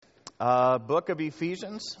Book of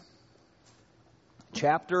Ephesians,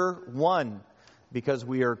 chapter 1, because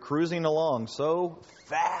we are cruising along so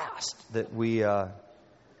fast that we are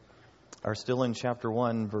still in chapter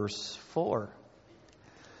 1, verse 4.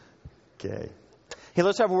 Okay. Hey,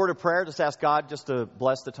 let's have a word of prayer. Just ask God just to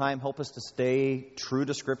bless the time, help us to stay true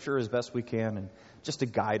to Scripture as best we can, and just to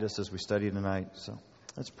guide us as we study tonight. So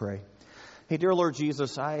let's pray. Hey, dear Lord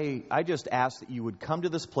Jesus, I just ask that you would come to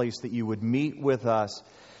this place, that you would meet with us,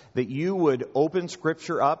 that you would open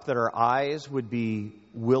Scripture up, that our eyes would be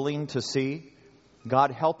willing to see.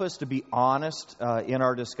 God, help us to be honest in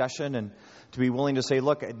our discussion and to be willing to say,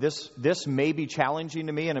 look, this may be challenging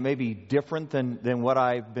to me and it may be different than what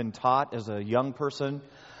I've been taught as a young person,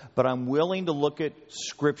 but I'm willing to look at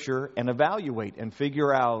Scripture and evaluate and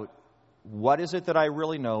figure out what is it that I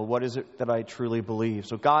really know, what is it that I truly believe.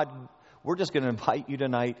 So God, we're just going to invite you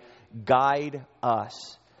tonight, guide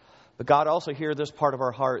us. But God, also hear this part of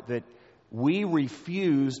our heart, that we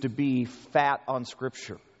refuse to be fat on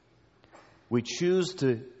Scripture. We choose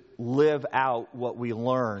to live out what we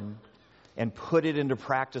learn and put it into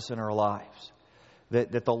practice in our lives.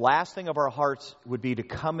 That the last thing of our hearts would be to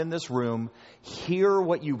come in this room, hear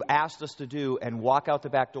what you've asked us to do, and walk out the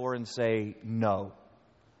back door and say no.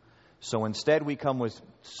 So instead we come with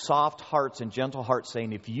soft hearts and gentle hearts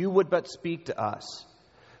saying, if you would but speak to us,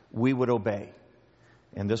 we would obey.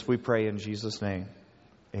 And this we pray in Jesus' name.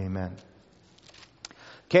 Amen.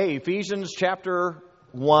 Okay, Ephesians chapter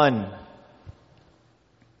 1.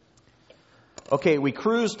 Okay, we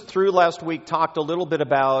cruised through last week, talked a little bit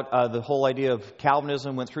about the whole idea of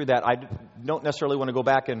Calvinism, went through that. I don't necessarily want to go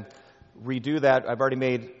back and redo that. I've already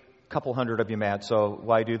made a couple hundred of you mad, so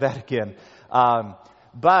why do that again?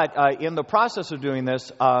 But in the process of doing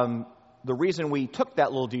this, the reason we took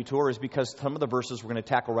that little detour is because some of the verses we're going to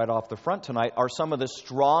tackle right off the front tonight are some of the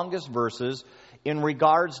strongest verses in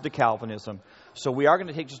regards to Calvinism. So we are going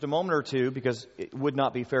to take just a moment or two, because it would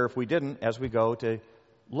not be fair if we didn't, as we go to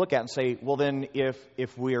look at and say, well then,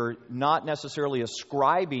 if we're not necessarily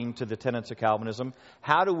ascribing to the tenets of Calvinism,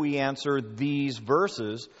 how do we answer these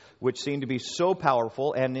verses, which seem to be so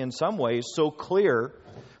powerful and in some ways so clear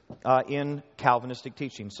in Calvinistic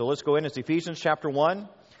teaching? So let's go in. It's Ephesians chapter 1.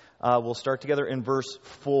 We'll start together in verse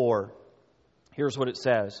 4. Here's what it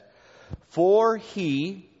says. For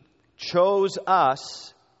he chose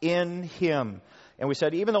us in him. And we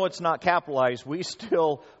said, even though it's not capitalized, we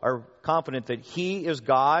still are confident that he is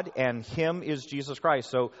God and him is Jesus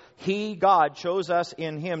Christ. So he, God, chose us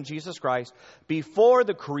in him, Jesus Christ, before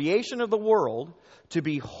the creation of the world to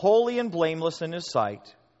be holy and blameless in his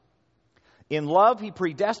sight. In love, he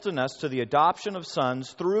predestined us to the adoption of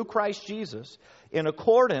sons through Christ Jesus in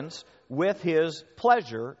accordance with his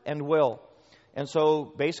pleasure and will. And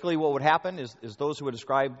so basically what would happen is those who would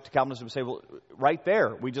ascribe to Calvinism would say, well, right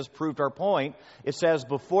there, we just proved our point. It says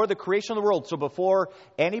before the creation of the world, so before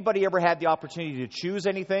anybody ever had the opportunity to choose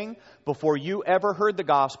anything, before you ever heard the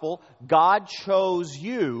gospel, God chose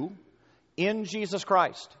you in Jesus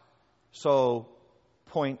Christ. So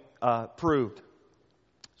point proved.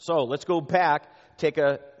 So let's go back, take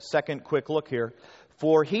a second quick look here.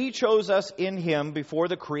 For he chose us in him before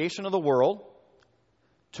the creation of the world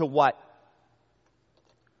to what?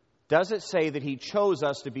 Does it say that he chose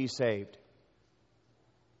us to be saved?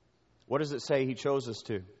 What does it say he chose us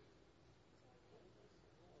to?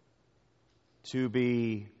 To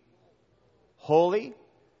be holy,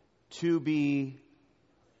 to be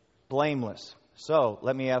blameless. So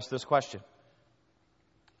let me ask this question.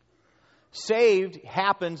 Saved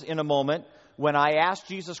happens in a moment when I ask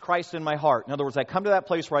Jesus Christ in my heart. In other words, I come to that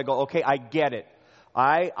place where I go, okay, I get it.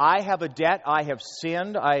 I have a debt. I have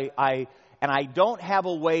sinned. And I don't have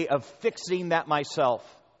a way of fixing that myself.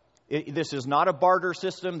 This is not a barter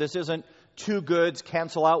system. This isn't two goods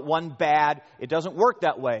cancel out one bad. It doesn't work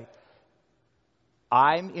that way.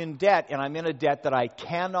 I'm in debt, and I'm in a debt that I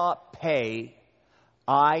cannot pay.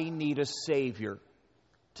 I need a Savior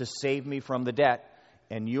to save me from the debt.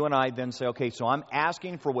 And you and I then say, okay, so I'm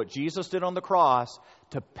asking for what Jesus did on the cross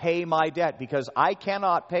to pay my debt, because I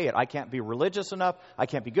cannot pay it. I can't be religious enough. I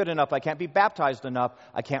can't be good enough. I can't be baptized enough.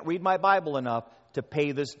 I can't read my Bible enough to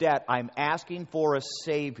pay this debt. I'm asking for a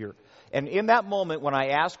Savior. And in that moment, when I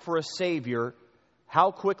ask for a Savior,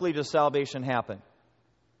 how quickly does salvation happen?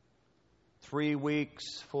 3 weeks,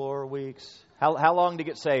 4 weeks? How long to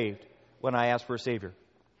get saved when I ask for a Savior?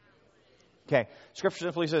 Okay, Scripture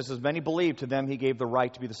simply says, as many believe, to them he gave the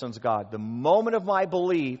right to be the sons of God. The moment of my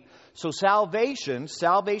belief, so salvation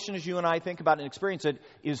as you and I think about and experience it,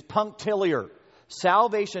 is punctiliar.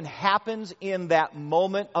 Salvation happens in that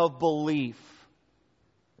moment of belief.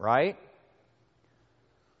 Right?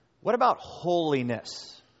 What about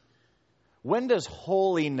holiness? When does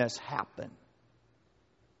holiness happen?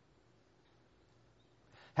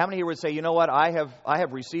 How many here would say, you know what, I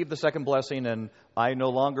have received the second blessing and I no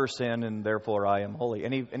longer sin and therefore I am holy?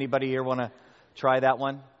 Anybody here want to try that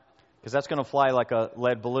one? Because that's going to fly like a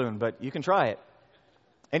lead balloon, but you can try it.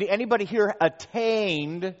 Anybody here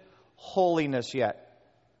attained holiness yet?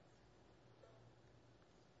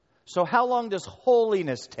 So how long does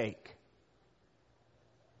holiness take?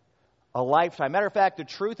 A lifetime. Matter of fact, the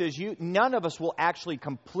truth is none of us will actually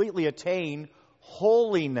completely attain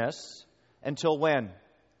holiness until when?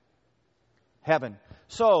 Heaven.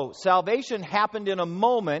 So, salvation happened in a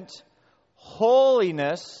moment.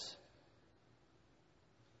 Holiness,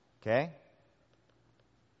 okay?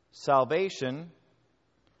 Salvation,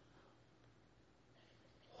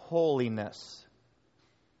 holiness.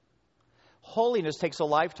 Holiness takes a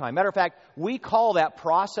lifetime. Matter of fact, we call that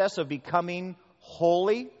process of becoming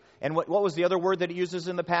holy. And what was the other word that it uses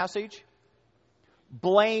in the passage?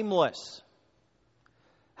 Blameless.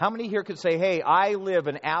 How many here could say, hey, I live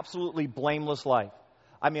an absolutely blameless life?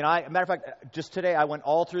 I mean, matter of fact, just today I went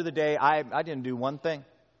all through the day. I didn't do one thing.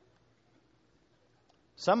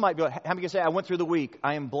 Some might go, how many can say, I went through the week.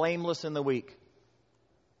 I am blameless in the week.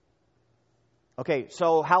 Okay,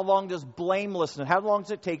 so how long does blamelessness, how long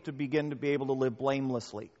does it take to begin to be able to live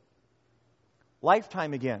blamelessly?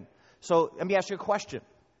 Lifetime again. So let me ask you a question.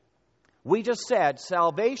 We just said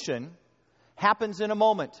salvation happens in a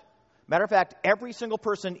moment. Matter of fact, every single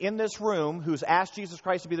person in this room who's asked Jesus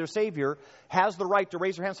Christ to be their Savior has the right to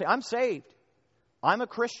raise their hand and say, I'm saved. I'm a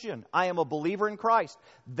Christian. I am a believer in Christ.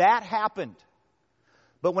 That happened.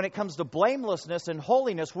 But when it comes to blamelessness and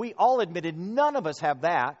holiness, we all admitted none of us have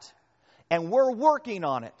that, and we're working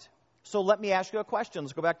on it. So let me ask you a question.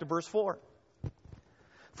 Let's go back to verse 4.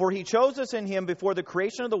 For he chose us in him before the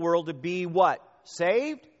creation of the world to be what?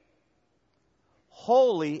 Saved?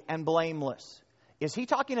 Holy and blameless. Is he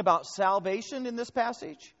talking about salvation in this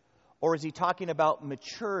passage? Or is he talking about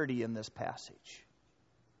maturity in this passage?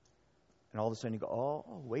 And all of a sudden you go,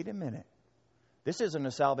 oh, wait a minute. This isn't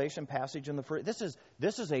a salvation passage in the first.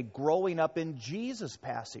 This is a growing up in Jesus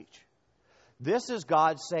passage. This is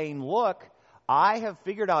God saying, look, I have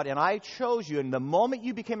figured out and I chose you. And the moment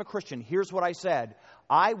you became a Christian, here's what I said.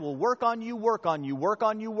 I will work on you, work on you, work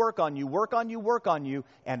on you, work on you, work on you, work on you,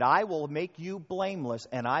 and I will make you blameless,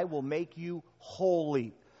 and I will make you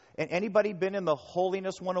holy. And anybody been in the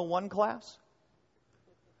Holiness 101 class?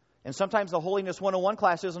 And sometimes the Holiness 101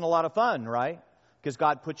 class isn't a lot of fun, right? Because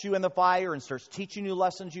God puts you in the fire and starts teaching you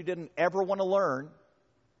lessons you didn't ever want to learn.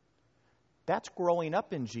 That's growing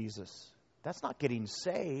up in Jesus. That's not getting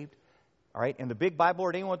saved. All right, and the big Bible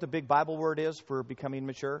word, anyone know what the big Bible word is for becoming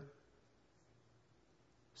mature?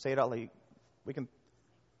 Say it out loud. We can.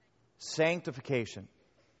 Sanctification.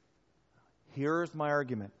 Here's my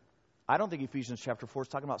argument. I don't think Ephesians chapter 4 is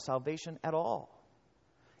talking about salvation at all.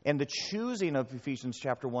 And the choosing of Ephesians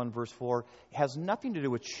chapter 1 verse 4 has nothing to do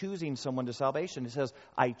with choosing someone to salvation. It says,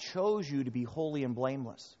 I chose you to be holy and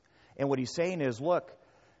blameless. And what he's saying is, look,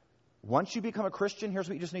 once you become a Christian, here's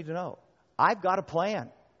what you just need to know. I've got a plan.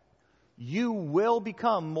 You will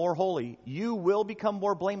become more holy. You will become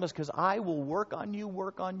more blameless because I will work on you,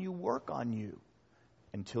 work on you, work on you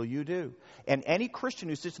until you do. And any Christian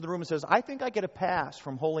who sits in the room and says, I think I get a pass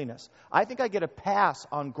from holiness. I think I get a pass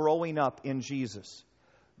on growing up in Jesus.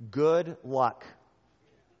 Good luck.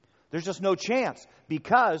 There's just no chance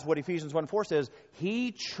because what Ephesians 1:4 says,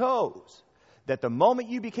 He chose that the moment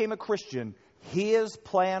you became a Christian, His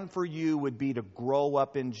plan for you would be to grow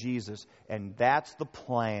up in Jesus. And that's the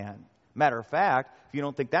plan. Matter of fact, if you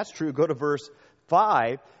don't think that's true, go to verse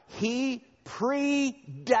 5. He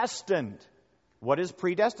predestined. What does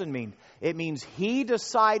predestined mean? It means He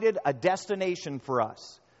decided a destination for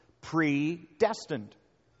us. Predestined.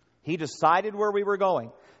 He decided where we were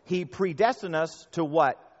going. He predestined us to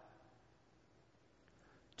what?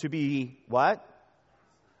 To be what?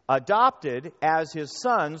 Adopted as His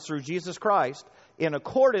sons through Jesus Christ in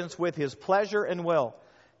accordance with His pleasure and will.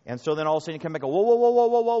 And so then all of a sudden you come back and go, whoa, whoa, whoa,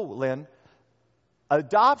 whoa, whoa, whoa, Lynn.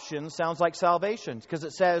 Adoption sounds like salvation because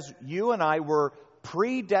it says you and I were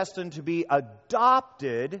predestined to be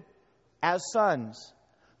adopted as sons.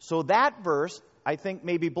 So that verse, I think,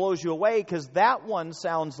 maybe blows you away because that one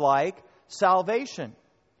sounds like salvation.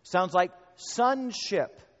 Sounds like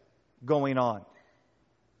sonship going on.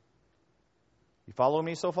 You follow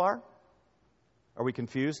me so far? Are we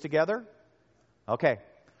confused together? Okay.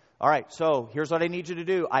 All right, so here's what I need you to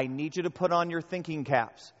do. I need you to put on your thinking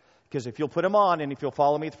caps. Because if you'll put them on and if you'll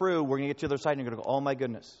follow me through, we're going to get to the other side and you're going to go, oh my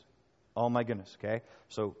goodness. Oh my goodness, okay?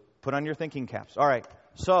 So put on your thinking caps. All right,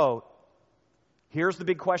 so here's the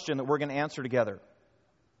big question that we're going to answer together.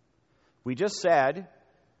 We just said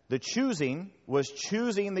the choosing was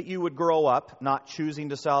choosing that you would grow up, not choosing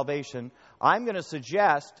to salvation. I'm going to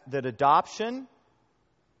suggest that adoption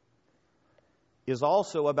is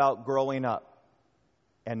also about growing up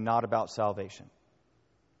and not about salvation.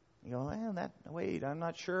 You go, wait, I'm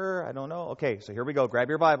not sure. I don't know. Okay, so here we go. Grab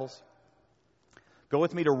your Bibles. Go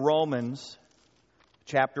with me to Romans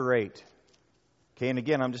chapter 8. Okay, and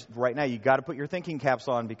again, right now, you've got to put your thinking caps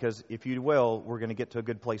on, because if you will, we're going to get to a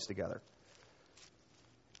good place together.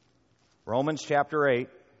 Romans chapter 8,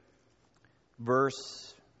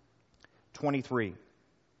 verse 23.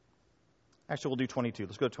 Actually, we'll do 22.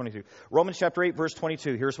 Let's go to 22. Romans chapter 8, verse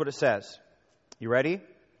 22. Here's what it says. You ready?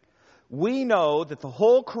 We know that the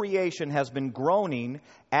whole creation has been groaning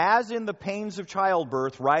as in the pains of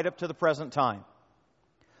childbirth right up to the present time.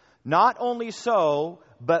 Not only so,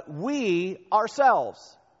 but we ourselves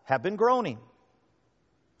have been groaning,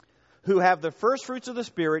 who have the first fruits of the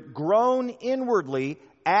Spirit, groan inwardly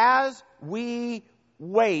as we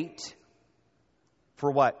wait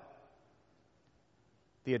for what?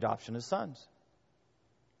 The adoption as sons.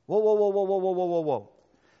 Whoa.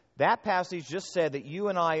 That passage just said that you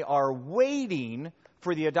and I are waiting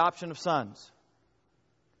for the adoption of sons.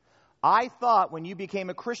 I thought when you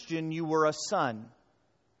became a Christian, you were a son.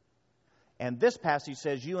 And this passage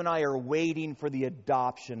says you and I are waiting for the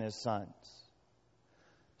adoption as sons.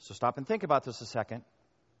 So stop and think about this a second.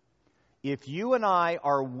 If you and I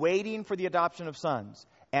are waiting for the adoption of sons,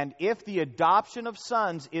 and if the adoption of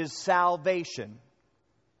sons is salvation,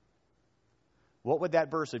 what would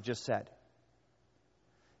that verse have just said?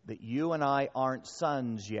 That you and I aren't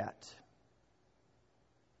sons yet.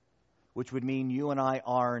 Which would mean you and I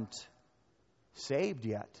aren't saved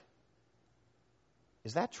yet.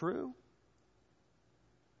 Is that true?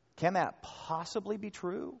 Can that possibly be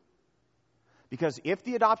true? Because if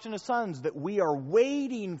the adoption of sons that we are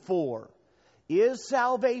waiting for is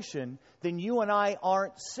salvation, then you and I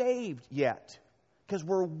aren't saved yet. Because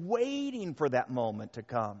we're waiting for that moment to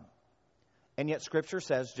come. And yet Scripture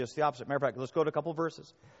says just the opposite. Matter of fact, let's go to a couple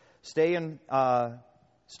verses. Stay in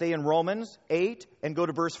Romans 8 and go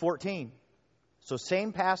to verse 14. So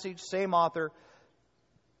same passage, same author.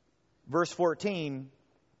 Verse 14,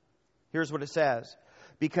 here's what it says.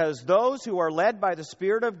 Because those who are led by the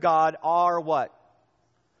Spirit of God are what?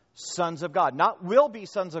 Sons of God. Not will be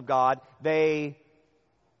sons of God. They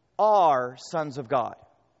are sons of God.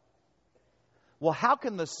 Well, how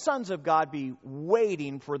can the sons of God be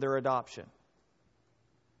waiting for their adoption?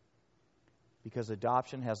 Because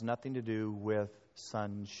adoption has nothing to do with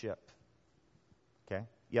sonship. Okay?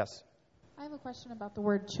 Yes? I have a question about the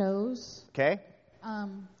word chose. Okay.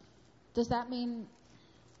 Does that mean...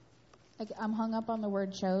 I'm hung up on the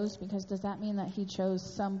word chose, because does that mean that he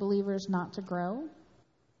chose some believers not to grow?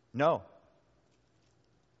 No.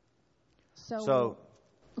 So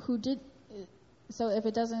if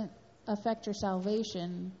it doesn't affect your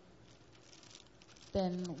salvation,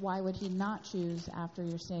 then why would he not choose after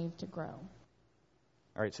you're saved to grow?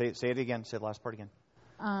 All right, say it again. Say the last part again.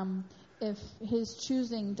 If his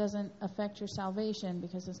choosing doesn't affect your salvation,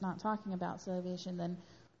 because it's not talking about salvation, then...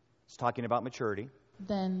 It's talking about maturity.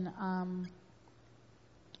 Then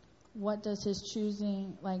what does his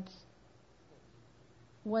choosing,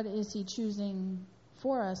 what is he choosing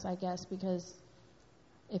for us, I guess? Because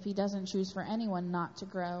if he doesn't choose for anyone not to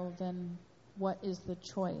grow, then what is the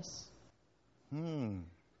choice?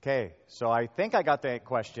 Okay, so I think I got that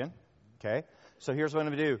question. Okay, so here's what I'm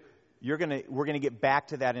going to do. We're going to get back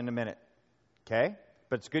to that in a minute. Okay,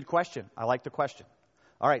 but it's a good question. I like the question.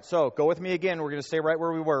 All right, so go with me again. We're going to stay right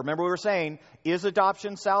where we were. Remember we were saying, is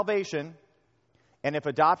adoption salvation? And if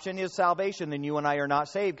adoption is salvation, then you and I are not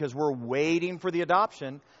saved because we're waiting for the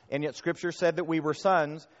adoption. And yet Scripture said that we were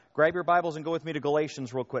sons. Grab your Bibles and go with me to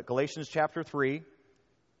Galatians real quick. Galatians chapter 3.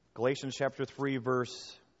 Galatians chapter 3,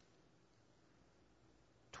 verse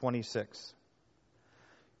 26.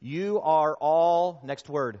 You are all, next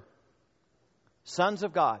word, sons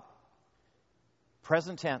of God.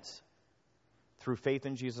 Present tense. Through faith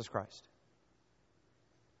in Jesus Christ.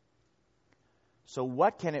 So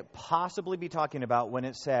what can it possibly be talking about when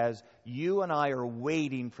it says, you and I are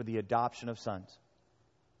waiting for the adoption of sons?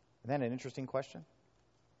 Isn't that an interesting question?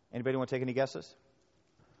 Anybody want to take any guesses?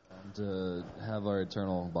 To have our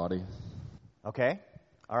eternal body. Okay.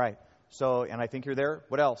 All right. So, and I think you're there.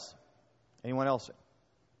 What else? Anyone else?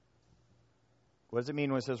 What does it mean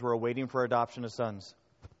when it says we're waiting for adoption of sons?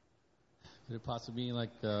 Could it possibly mean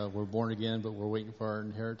we're born again, but we're waiting for our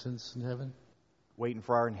inheritance in heaven? Waiting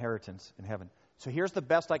for our inheritance in heaven. So here's the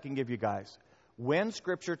best I can give you guys. when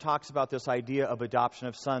Scripture talks about this idea of adoption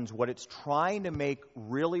of sons, what it's trying to make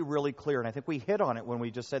really, really clear, and I think we hit on it when we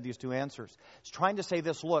just said these two answers, it's trying to say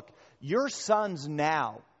this, look, you're sons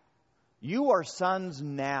now. You are sons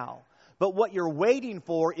now. But what you're waiting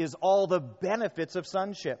for is all the benefits of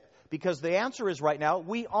sonship. Because the answer is right now,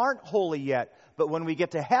 we aren't holy yet. But when we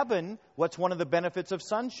get to heaven, what's one of the benefits of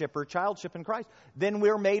sonship or childship in Christ? Then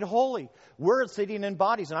we're made holy. We're sitting in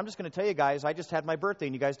bodies. And I'm just going to tell you guys, I just had my birthday,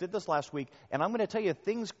 and you guys did this last week. And I'm going to tell you,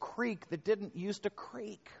 things creak that didn't used to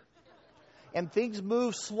creak. And things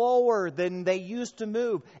move slower than they used to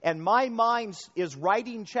move. And my mind is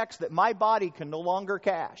writing checks that my body can no longer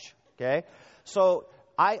cash. Okay? So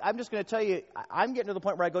I'm just going to tell you, I'm getting to the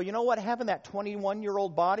point where I go, you know what? Having that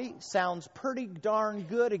 21-year-old body sounds pretty darn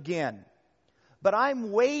good again. But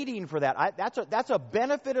I'm waiting for that. That's a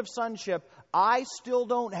benefit of sonship I still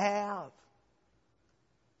don't have.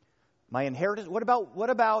 My inheritance. What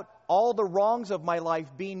about all the wrongs of my life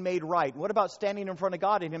being made right? What about standing in front of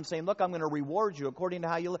God and Him saying, look, I'm going to reward you according to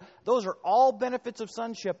how you live? Those are all benefits of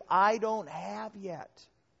sonship I don't have yet.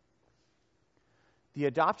 The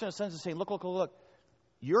adoption of sons is saying, look.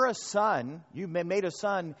 You're a son. You've been made a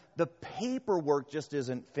son. The paperwork just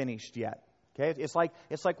isn't finished yet. Okay, it's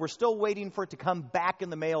like we're still waiting for it to come back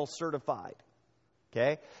in the mail certified.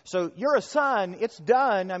 Okay, so you're a son. It's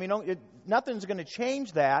done. I mean, nothing's going to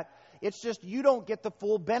change that. It's just you don't get the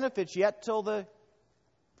full benefits yet till the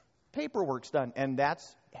paperwork's done, and that's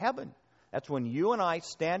heaven. That's when you and I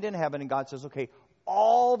stand in heaven, and God says, "Okay,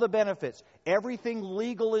 all the benefits, everything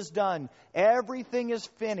legal is done, everything is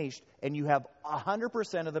finished, and you have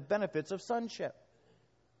 100% of the benefits of sonship."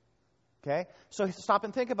 Okay? So stop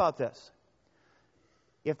and think about this.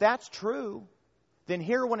 If that's true, then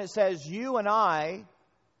here when it says you and I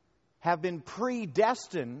have been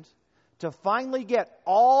predestined to finally get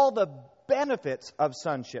all the benefits of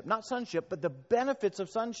sonship, not sonship, but the benefits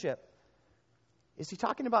of sonship, is he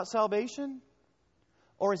talking about salvation?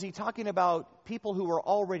 Or is he talking about people who are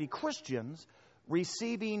already Christians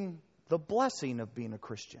receiving the blessing of being a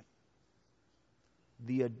Christian?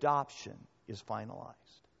 The adoption is finalized.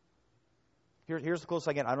 Here's the closest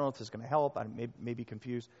I get. I don't know if this is going to help. I may be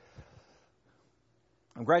confused.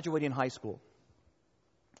 I'm graduating high school.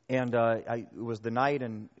 And it was the night,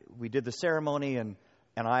 and we did the ceremony, and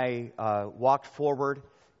I walked forward,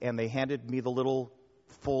 and they handed me the little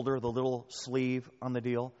folder, the little sleeve on the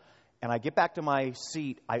deal. And I get back to my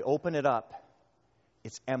seat, I open it up,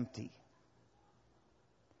 it's empty.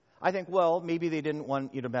 I think, well, maybe they didn't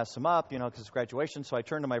want you to mess them up, because it's graduation. So I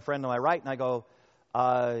turn to my friend to my right and I go,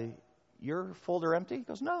 your folder empty? He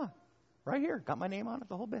goes, no, right here, got my name on it,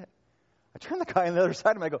 the whole bit. I turn to the guy on the other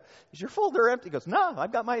side of him, I go, is your folder empty? He goes, no,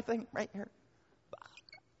 I've got my thing right here.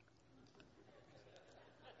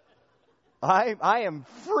 I am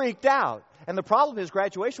freaked out. And the problem is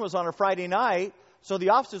graduation was on a Friday night. So the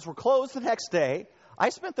offices were closed the next day. I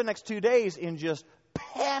spent the next 2 days in just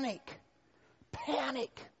panic.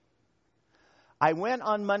 I went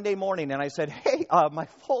on Monday morning and I said, hey, my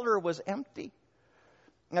folder was empty.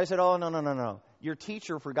 And I said, oh, no. Your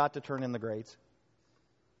teacher forgot to turn in the grades.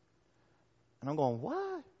 And I'm going,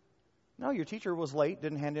 what? No, your teacher was late,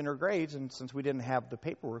 didn't hand in her grades, and since we didn't have the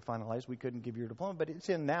paperwork finalized, we couldn't give you your diploma. But it's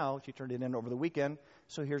in now. She turned it in over the weekend,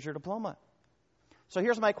 so here's your diploma. So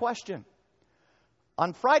here's my question.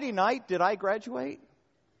 On Friday night, did I graduate?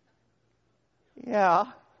 Yeah.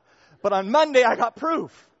 But on Monday, I got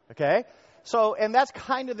proof. Okay? So, and that's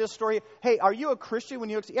kind of this story. Hey, are you a Christian when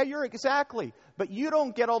you... Yeah, you're exactly. But you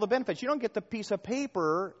don't get all the benefits. You don't get the piece of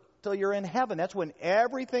paper till you're in heaven. That's when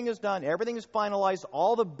everything is done. Everything is finalized.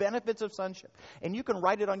 All the benefits of sonship. And you can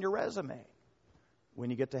write it on your resume when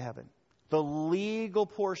you get to heaven. The legal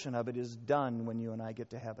portion of it is done when you and I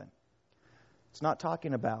get to heaven. It's not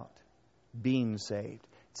talking about being saved.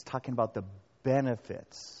 It's talking about the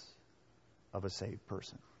benefits of a saved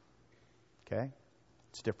person. Okay?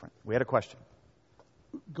 It's different. We had a question.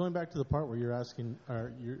 Going back to the part where you're asking,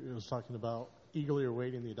 it was talking about eagerly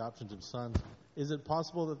awaiting the adoptions of sons. Is it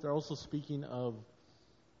possible that they're also speaking of,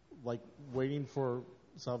 like, waiting for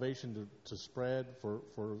salvation to spread, for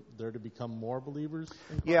there to become more believers?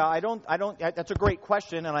 Yeah, I don't. That's a great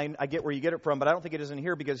question, and I get where you get it from, but I don't think it is in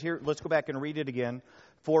here, because here, let's go back and read it again.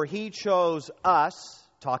 For He chose us,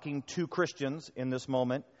 talking to Christians in this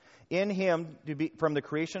moment, in Him to be from the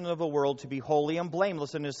creation of the world to be holy and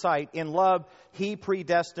blameless in His sight. In love, He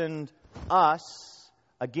predestined us.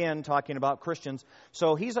 Again, talking about Christians.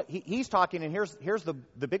 So he's talking, and here's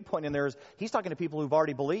the big point in there is he's talking to people who've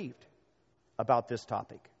already believed about this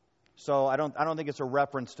topic. So I don't think it's a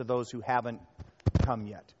reference to those who haven't come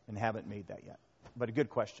yet and haven't made that yet. But a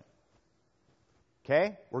good question.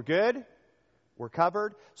 Okay, we're good. We're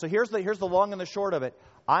covered. So here's the long and the short of it.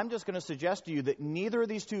 I'm just going to suggest to you that neither of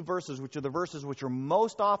these two verses, which are the verses which are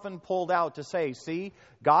most often pulled out to say, see,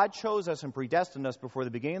 God chose us and predestined us before the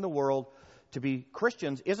beginning of the world to be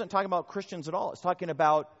Christians, isn't talking about Christians at all. It's talking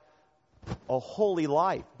about a holy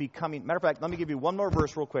life becoming. Matter of fact, let me give you one more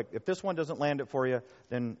verse real quick. If this one doesn't land it for you,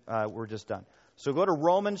 then we're just done. So go to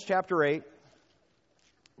Romans chapter 8.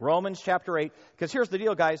 Romans chapter 8. Because here's the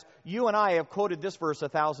deal, guys. You and I have quoted this verse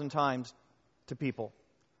 1,000 times to people.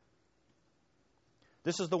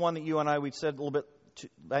 This is the one that you and I, we said a little bit,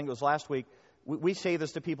 I think it was last week. We say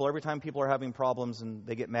this to people every time people are having problems and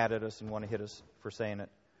they get mad at us and want to hit us for saying it.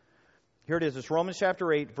 Here it is. It's Romans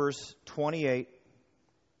chapter 8, verse 28.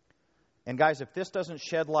 And guys, if this doesn't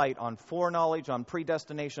shed light on foreknowledge, on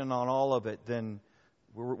predestination, on all of it, then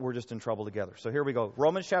we're just in trouble together. So here we go.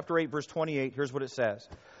 Romans chapter 8, verse 28. Here's what it says.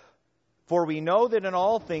 For we know that in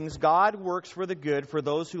all things God works for the good for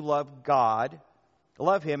those who love God,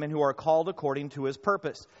 love Him, and who are called according to His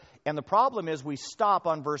purpose. And the problem is we stop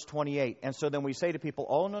on verse 28. And so then we say to people,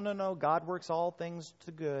 oh, no, God works all things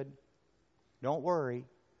to good. Don't worry.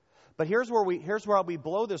 But here's where we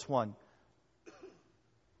blow this one.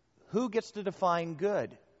 Who gets to define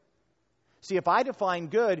good? See, if I define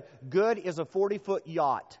good, good is a 40-foot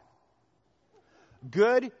yacht.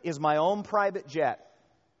 Good is my own private jet.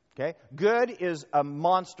 Okay? Good is a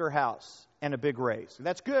monster house and a big race.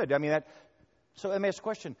 That's good. I mean, so let me ask the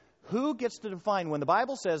question. Who gets to define, when the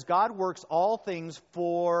Bible says God works all things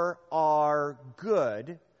for our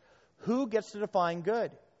good, who gets to define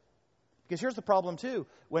good? Because here's the problem too.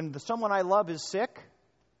 When someone I love is sick,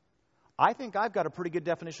 I think I've got a pretty good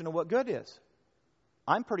definition of what good is.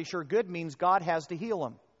 I'm pretty sure good means God has to heal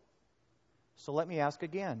him. So let me ask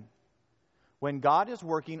again. When God is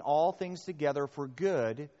working all things together for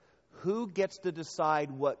good, who gets to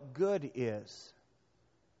decide what good is?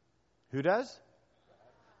 Who does?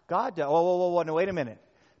 God does. Whoa, no, wait a minute.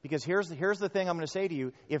 Because here's the thing I'm going to say to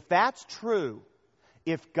you. If that's true,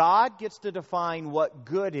 if God gets to define what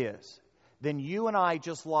good is, then you and I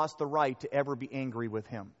just lost the right to ever be angry with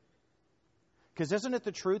Him. Because isn't it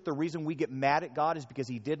the truth? The reason we get mad at God is because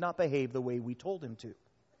He did not behave the way we told Him to.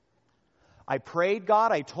 I prayed,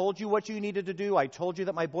 God, I told you what you needed to do. I told you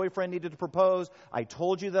that my boyfriend needed to propose. I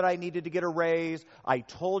told you that I needed to get a raise. I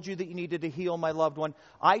told you that you needed to heal my loved one.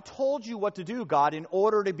 I told you what to do, God, in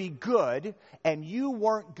order to be good, and you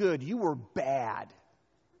weren't good. You were bad.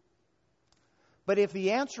 But if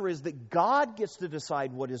the answer is that God gets to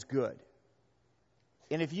decide what is good,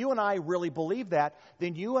 and if you and I really believe that,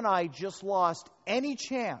 then you and I just lost any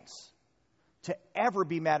chance to ever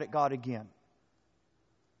be mad at God again.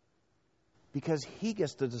 Because He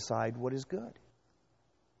gets to decide what is good.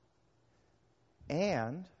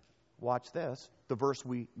 And, watch this, the verse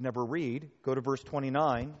we never read. Go to verse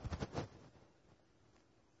 29.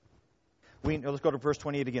 Let's go to verse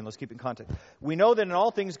 28 again. Let's keep it in context. We know that in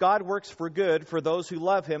all things God works for good for those who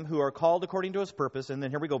love Him, who are called according to His purpose. And then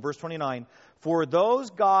here we go, verse 29. For those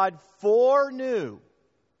God foreknew,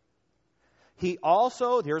 He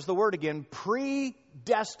also, here's the word again,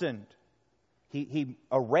 predestined. He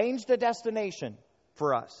arranged a destination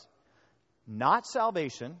for us. Not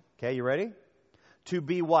salvation. Okay, you ready? To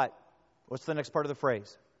be what? What's the next part of the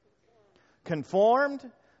phrase? Conformed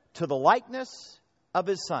to the likeness of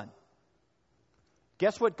His Son.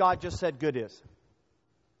 Guess what God just said good is?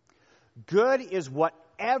 Good is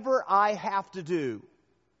whatever I have to do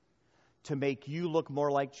to make you look more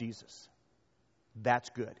like Jesus. That's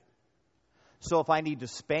good. So if I need to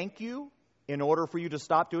spank you in order for you to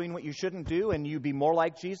stop doing what you shouldn't do and you be more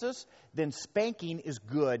like Jesus, then spanking is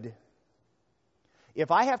good. If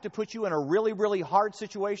I have to put you in a really, really hard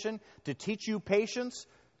situation to teach you patience,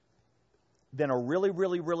 then a really,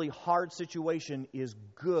 really, really hard situation is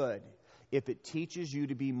good if it teaches you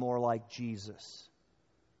to be more like Jesus.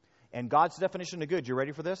 And God's definition of good, you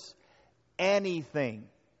ready for this? Anything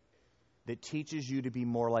that teaches you to be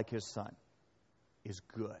more like His Son is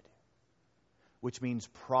good. Which means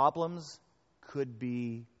problems could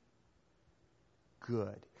be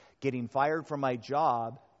good. Getting fired from my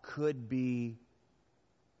job could be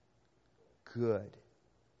good.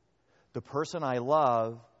 The person I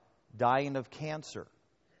love dying of cancer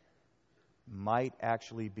might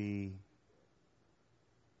actually be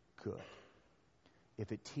good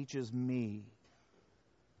if it teaches me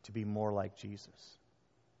to be more like Jesus.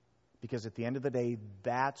 Because at the end of the day,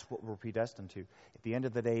 that's what we're predestined to. At the end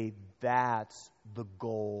of the day, that's the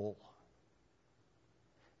goal.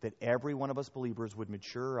 That every one of us believers would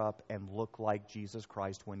mature up and look like Jesus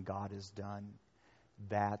Christ when God is done.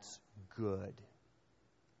 That's good.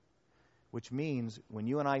 Which means when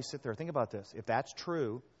you and I sit there, think about this. If that's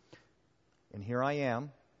true, And here I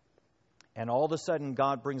am. And all of a sudden,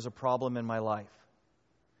 God brings a problem in my life.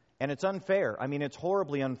 And it's unfair. I mean, it's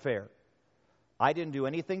horribly unfair. I didn't do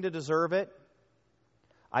anything to deserve it.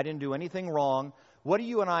 I didn't do anything wrong. What do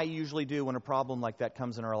you and I usually do when a problem like that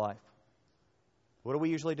comes in our life? What do we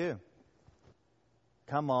usually do?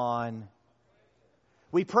 Come on.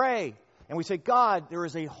 We pray. And we say, God, there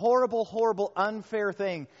is a horrible, horrible, unfair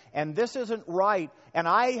thing. And this isn't right. And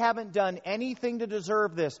I haven't done anything to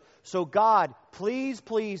deserve this. So God, please,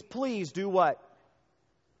 please, please do what?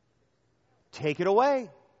 Take it away.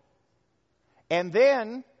 And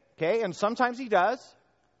then, okay, and sometimes He does.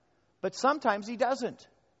 But sometimes He doesn't.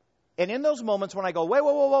 And in those moments when I go, wait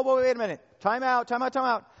a minute. Time out.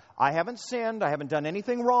 I haven't sinned. I haven't done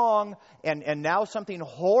anything wrong. And now something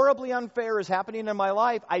horribly unfair is happening in my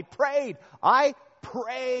life. I prayed.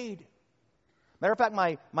 Matter of fact,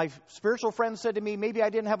 my spiritual friend said to me, maybe I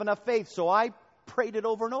didn't have enough faith, so I prayed it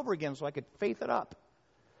over and over again so I could faith it up.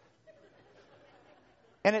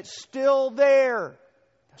 And it's still there.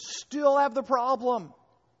 Still have the problem.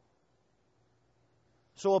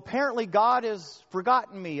 So apparently God has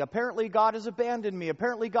forgotten me. Apparently God has abandoned me.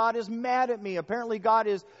 Apparently God is mad at me. Apparently God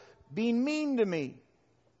is being mean to me.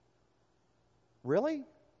 Really?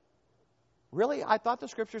 Really? I thought the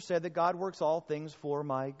Scripture said that God works all things for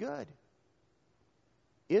my good.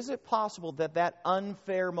 Is it possible that that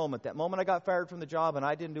unfair moment, that moment I got fired from the job and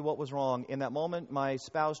I didn't do what was wrong, in that moment my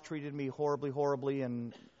spouse treated me horribly,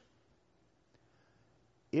 and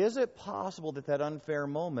is it possible that that unfair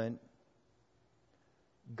moment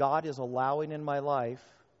God is allowing in my life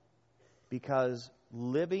because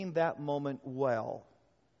living that moment well,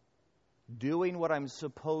 doing what I'm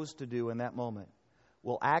supposed to do in that moment,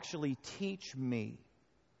 will actually teach me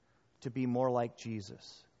to be more like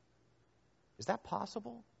Jesus? Is that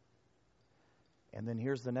possible? And then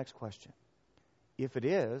here's the next question. If it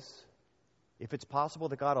is, if it's possible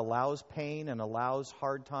that God allows pain and allows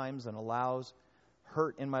hard times and allows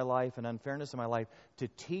hurt in my life and unfairness in my life to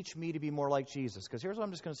teach me to be more like Jesus. Because here's what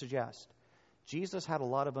I'm just going to suggest. Jesus had a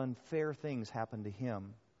lot of unfair things happen to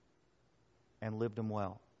Him and lived them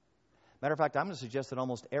well. Matter of fact, I'm going to suggest that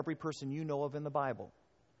almost every person you know of in the Bible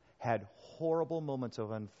had horrible moments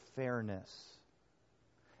of unfairness.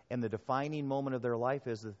 And the defining moment of their life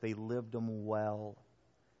is that they lived them well.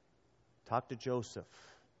 Talk to Joseph.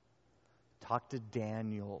 Talk to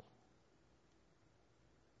Daniel.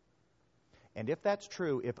 And if that's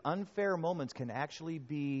true, if unfair moments can actually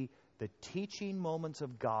be the teaching moments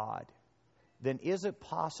of God, then is it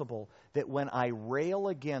possible that when I rail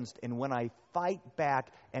against and when I fight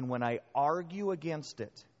back and when I argue against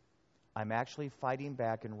it, I'm actually fighting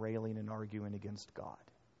back and railing and arguing against God?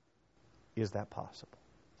 Is that possible?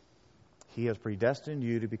 He has predestined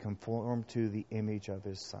you to be conformed to the image of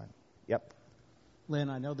His Son. Yep. Lynn,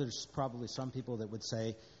 I know there's probably some people that would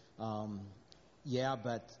say, yeah,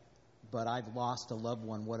 but I've lost a loved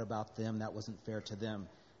one. What about them? That wasn't fair to them.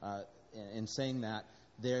 In saying that,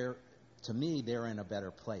 to me, they're in a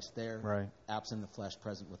better place. They're right. Absent in the flesh,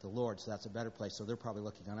 present with the Lord. So that's a better place. So they're probably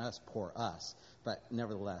looking on us, poor us. But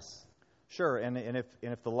nevertheless. Sure, and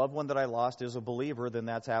if the loved one that I lost is a believer, then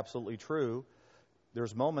that's absolutely true.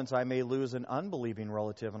 There's moments I may lose an unbelieving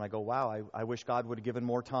relative, and I go, wow, I wish God would have given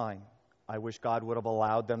more time. I wish God would have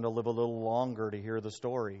allowed them to live a little longer to hear the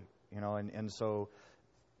story. And so,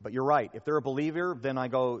 but you're right. If they're a believer, then I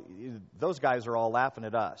go, those guys are all laughing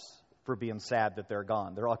at us for being sad that they're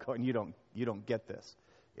gone. They're all going, you don't get this.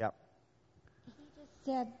 Yeah. He just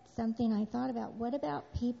said something I thought about. What about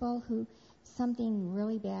people who something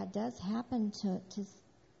really bad does happen to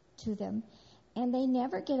them, and they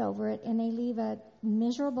never get over it, and they leave a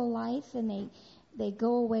miserable life, and they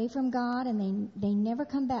go away from God, and they never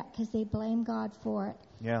come back because they blame God for it.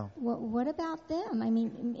 Yeah. What about them? I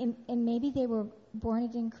mean, and maybe they were born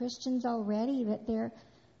again Christians already, but they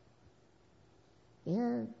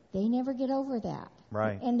never get over that.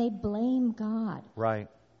 Right. And they blame God. Right.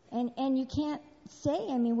 And you can't say,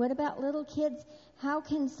 I mean, what about little kids? How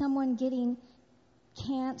can someone getting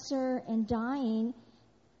cancer and dying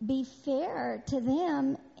be fair to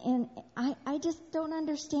them? And I just don't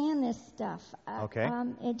understand this stuff. Okay.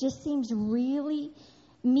 It just seems really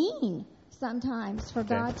mean sometimes for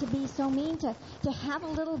God to be so mean, to have a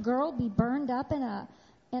little girl be burned up in a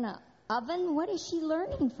oven. What is she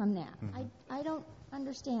learning from that? Mm-hmm. I don't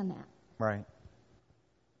understand that. Right.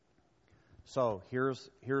 So here's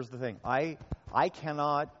the thing. I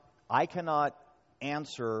cannot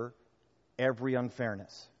answer every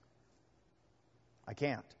unfairness. I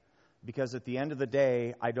can't. Because at the end of the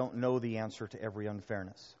day, I don't know the answer to every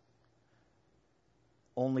unfairness.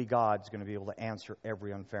 Only God's going to be able to answer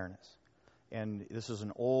every unfairness. and this is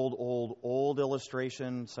an old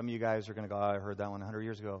illustration. Some of you guys are going to go, I heard that one 100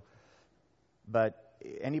 years ago. But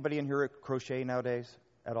anybody in here crochet nowadays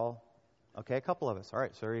at all? Okay, a couple of us. All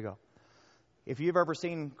right, so there you go. If you've ever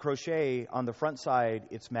seen crochet on the front side,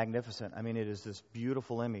 it's magnificent. I mean, it is this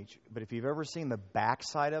beautiful image. But if you've ever seen the back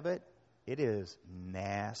side of it, it is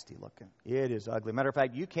nasty looking. It is ugly. Matter of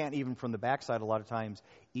fact, you can't even from the back side a lot of times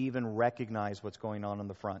even recognize what's going on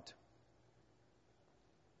the front.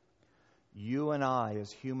 You and I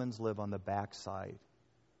as humans live on the back side.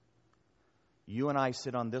 You and I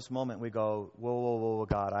sit on this moment, we go, whoa,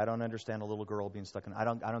 God, I don't understand a little girl being stuck in. I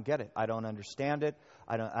don't get it. I don't understand it.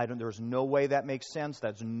 There's no way that makes sense.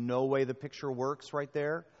 That's no way the picture works right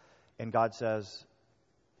there. And God says,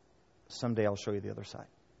 someday I'll show you the other side.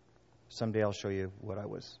 Someday I'll show you what I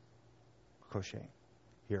was crocheting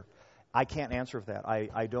here. I can't answer for that.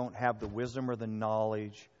 I don't have the wisdom or the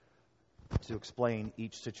knowledge to explain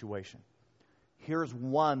each situation. Here's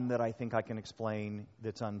one that I think I can explain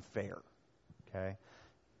that's unfair. Okay.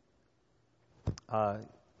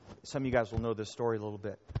 Some of you guys will know this story a little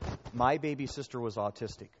bit. My baby sister was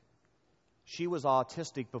autistic. She was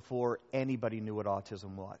autistic before anybody knew what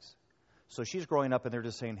autism was. So she's growing up and they're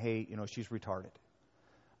just saying, hey, she's retarded.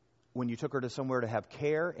 When you took her to somewhere to have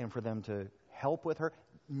care and for them to help with her,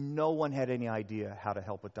 no one had any idea how to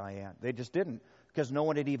help with Diane. They just didn't, because no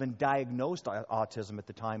one had even diagnosed autism at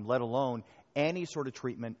the time, let alone any sort of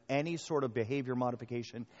treatment, any sort of behavior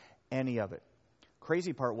modification, any of it.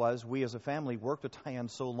 Crazy part was, we as a family worked with Diane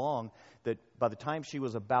so long that by the time she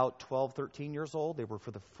was about 12, 13 years old, they were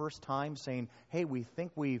for the first time saying, hey, we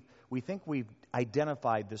think we've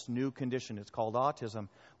identified this new condition. It's called autism.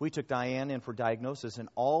 We took Diane in for diagnosis, and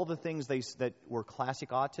all the things that were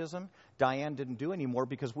classic autism, Diane didn't do anymore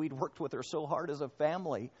because we'd worked with her so hard as a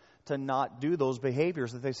family to not do those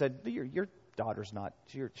behaviors that they said, your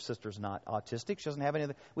sister's not autistic. She doesn't have any of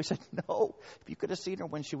that. We said, no. If you could have seen her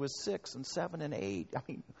when she was 6 and 7 and 8. I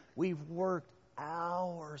mean, we've worked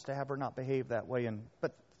hours to have her not behave that way.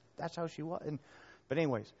 But that's how she was. But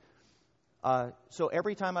anyways, so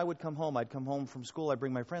every time I would come home, I'd come home from school, I'd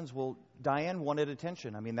bring my friends. Well, Diane wanted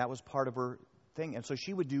attention. I mean, that was part of her thing. And so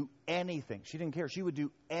she would do anything. She didn't care. She would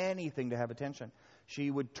do anything to have attention.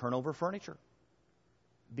 She would turn over furniture.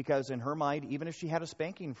 Because in her mind, even if she had a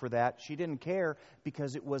spanking for that, she didn't care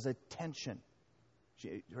because it was attention.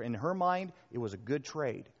 In her mind, it was a good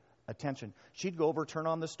trade, attention. She'd go over, turn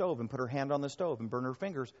on the stove, and put her hand on the stove and burn her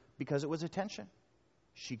fingers because it was attention.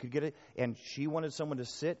 She could get it, and she wanted someone to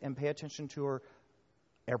sit and pay attention to her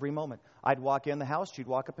every moment. I'd walk in the house, she'd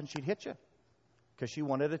walk up and she'd hit you because she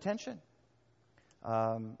wanted attention.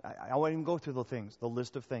 I won't even go through the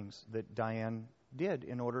list of things that Diane did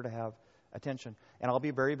in order to have attention. And I'll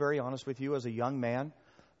be very, very honest with you, as a young man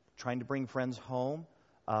trying to bring friends home,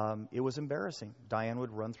 it was embarrassing. Diane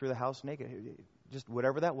would run through the house naked, just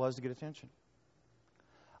whatever that was to get attention.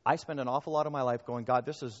 I spent an awful lot of my life going, God,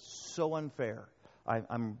 this is so unfair.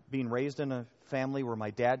 I'm being raised in a family where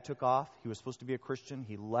my dad took off. He was supposed to be a Christian.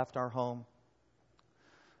 He left our home.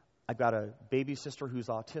 I've got a baby sister who's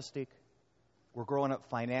autistic. We're growing up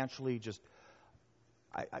financially just...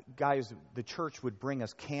 guys, the church would bring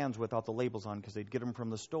us cans without the labels on because they'd get them from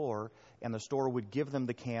the store, and the store would give them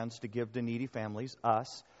the cans to give to needy families,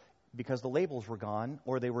 us, because the labels were gone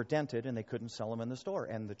or they were dented and they couldn't sell them in the store,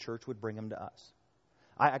 and the church would bring them to us.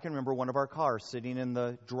 I can remember one of our cars sitting in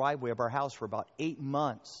the driveway of our house for about 8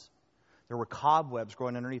 months. There were cobwebs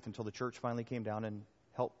growing underneath until the church finally came down and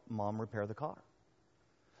helped Mom repair the car.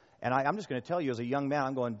 And I'm just going to tell you, as a young man,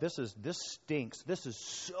 I'm going, this stinks. This is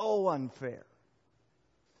so unfair.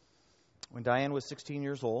 When Diane was 16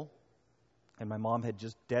 years old, and my mom had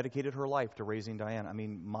just dedicated her life to raising Diane, I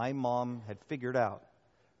mean, my mom had figured out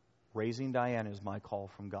raising Diane is my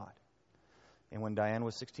call from God. And when Diane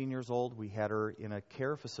was 16 years old, we had her in a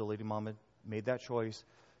care facility. Mom had made that choice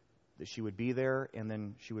that she would be there, and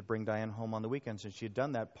then she would bring Diane home on the weekends. And she had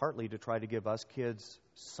done that partly to try to give us kids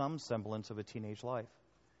some semblance of a teenage life.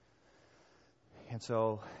 And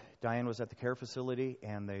so Diane was at the care facility,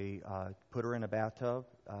 and they put her in a bathtub.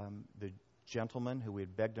 The gentleman, who we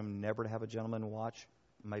had begged him never to have a gentleman watch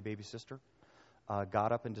my baby sister,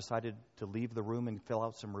 got up and decided to leave the room and fill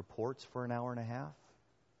out some reports for an hour and a half.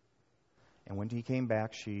 And when he came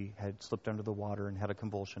back, she had slipped under the water and had a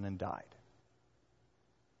convulsion and died.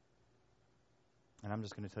 And I'm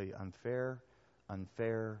just going to tell you, unfair.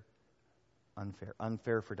 Unfair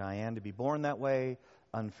for Diane to be born that way.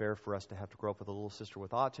 Unfair for us to have to grow up with a little sister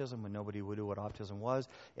with autism when nobody would know what autism was.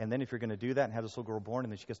 And then if you're going to do that and have this little girl born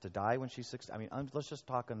and then she gets to die when she's 6, let's just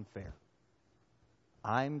talk unfair.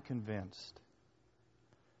 I'm convinced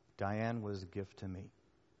Diane was a gift to me.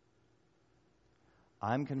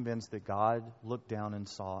 I'm convinced that God looked down and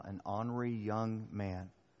saw an ornery young man.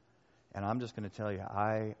 And I'm just going to tell you,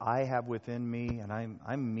 I have within me, and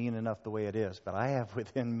I'm mean enough the way it is, but I have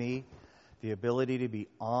within me the ability to be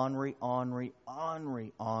ornery.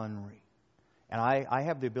 And I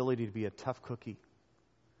have the ability to be a tough cookie.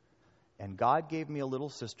 And God gave me a little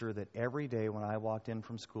sister that every day when I walked in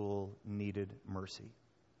from school needed mercy.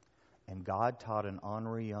 And God taught an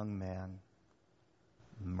ornery young man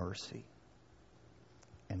mercy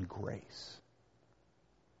and grace.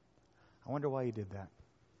 I wonder why he did that.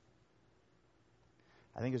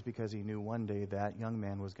 I think it's because he knew one day that young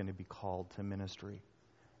man was going to be called to ministry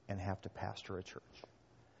and have to pastor a church.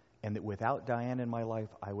 And that without Diane in my life,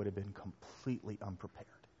 I would have been completely unprepared.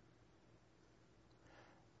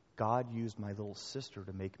 God used my little sister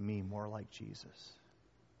to make me more like Jesus.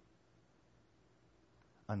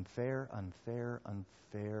 Unfair.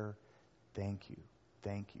 Thank you.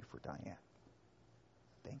 Thank you for Diane.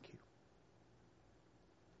 Thank you.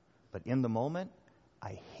 But in the moment,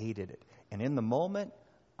 I hated it. And in the moment,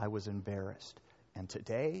 I was embarrassed. And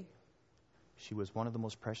today, she was one of the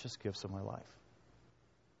most precious gifts of my life.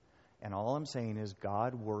 And all I'm saying is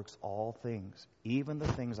God works all things, even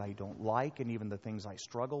the things I don't like, and even the things I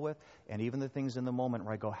struggle with, and even the things in the moment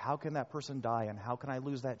where I go, how can that person die, and how can I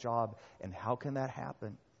lose that job, and how can that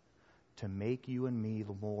happen? To make you and me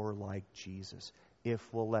more like Jesus, if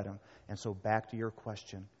we'll let Him. And so back to your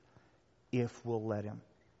question, if we'll let Him.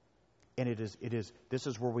 And this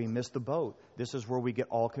is where we miss the boat. This is where we get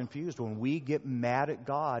all confused. When we get mad at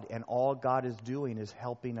God and all God is doing is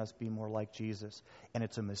helping us be more like Jesus. And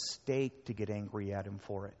it's a mistake to get angry at Him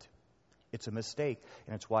for it. It's a mistake.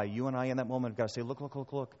 And it's why you and I in that moment have got to say,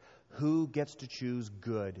 look. Who gets to choose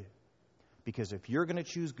good? Because if you're going to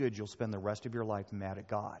choose good, you'll spend the rest of your life mad at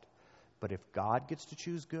God. But if God gets to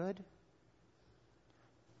choose good,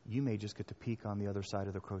 you may just get to peek on the other side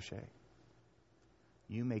of the crochet.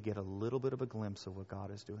 You may get a little bit of a glimpse of what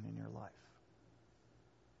God is doing in your life.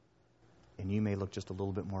 And you may look just a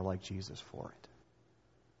little bit more like Jesus for it.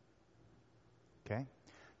 Okay?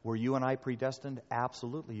 Were you and I predestined?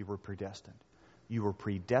 Absolutely, you were predestined. You were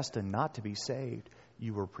predestined not to be saved.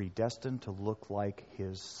 You were predestined to look like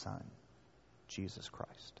His Son, Jesus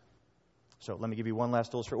Christ. So let me give you one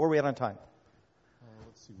last illustration. Where are we at on time?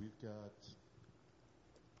 Let's see, we've got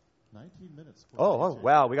 19 minutes. Oh,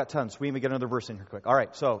 wow, we got tons. We may get another verse in here quick. All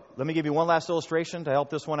right, so let me give you one last illustration to help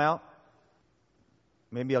this one out.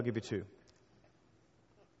 Maybe I'll give you two.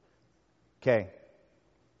 Okay.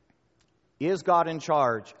 Is God in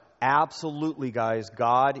charge? Absolutely, guys.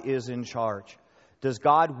 God is in charge. Does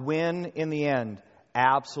God win in the end?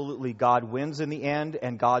 Absolutely. God wins in the end,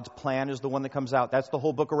 and God's plan is the one that comes out. That's the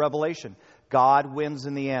whole book of Revelation. God wins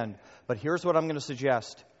in the end. But here's what I'm going to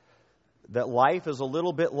suggest. That life is a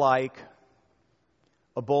little bit like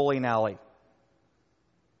a bowling alley.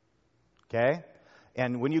 Okay?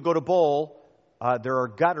 And when you go to bowl, there are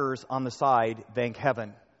gutters on the side, thank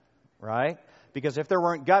heaven. Right? Because if there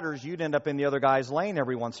weren't gutters, you'd end up in the other guy's lane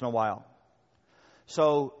every once in a while.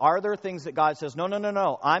 So are there things that God says, no,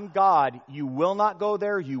 I'm God. You will not go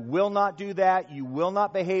there. You will not do that. You will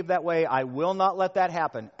not behave that way. I will not let that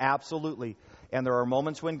happen. Absolutely. And there are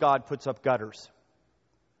moments when God puts up gutters.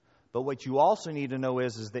 But what you also need to know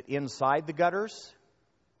is that inside the gutters,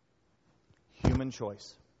 human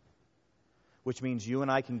choice. Which means you and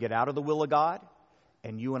I can get out of the will of God,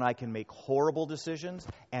 and you and I can make horrible decisions,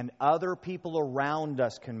 and other people around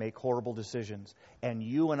us can make horrible decisions. And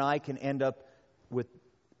you and I can end up with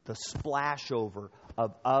the splash over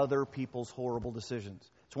of other people's horrible decisions.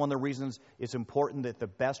 It's one of the reasons it's important that the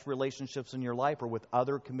best relationships in your life are with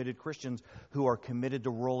other committed Christians who are committed to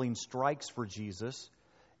rolling strikes for Jesus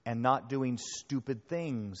and not doing stupid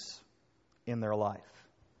things in their life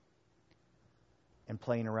and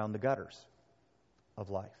playing around the gutters of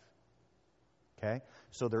life. Okay?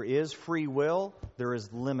 So there is free will. There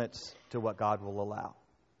is limits to what God will allow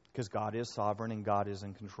because God is sovereign and God is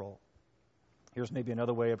in control. Here's maybe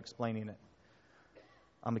another way of explaining it.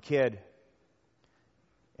 I'm a kid,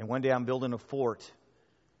 and one day I'm building a fort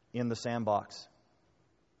in the sandbox.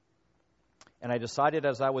 And I decided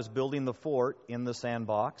as I was building the fort in the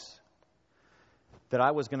sandbox that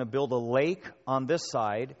I was going to build a lake on this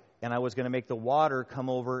side, and I was going to make the water come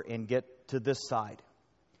over and get to this side.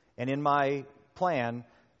 And in my plan,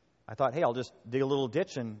 I thought, hey, I'll just dig a little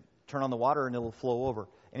ditch and turn on the water and it'll flow over.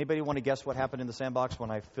 Anybody want to guess what happened in the sandbox when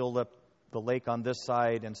I filled up the lake on this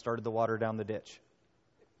side and started the water down the ditch?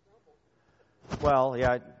 Well,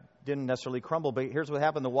 yeah, it didn't necessarily crumble, but here's what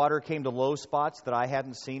happened. The water came to low spots that I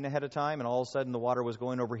hadn't seen ahead of time, and all of a sudden the water was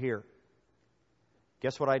going over here.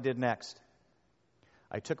 Guess what I did next?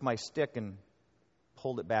 I took my stick and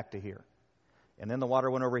pulled it back to here. And then the water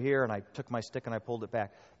went over here, and I took my stick and I pulled it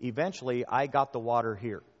back. Eventually, I got the water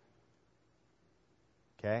here.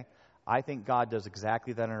 Okay? I think God does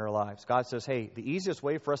exactly that in our lives. God says, hey, the easiest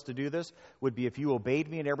way for us to do this would be if you obeyed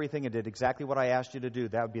me in everything and did exactly what I asked you to do.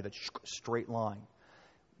 That would be the straight line.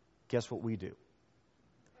 Guess what we do?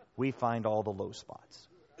 We find all the low spots.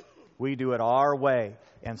 We do it our way.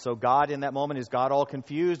 And so God in that moment, is God all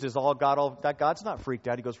confused? God's not freaked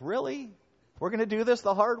out. He goes, really? We're going to do this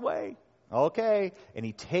the hard way? Okay. And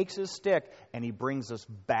he takes his stick and he brings us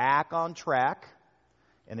back on track.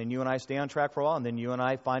 And then you and I stay on track for a while. And then you and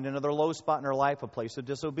I find another low spot in our life, a place of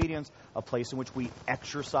disobedience, a place in which we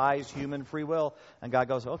exercise human free will. And God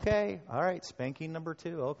goes, okay, all right, spanking number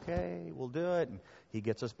 2. Okay, we'll do it. And he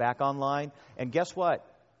gets us back online. And guess what?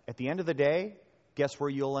 At the end of the day, guess where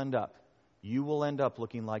you'll end up? You will end up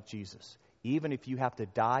looking like Jesus. Even if you have to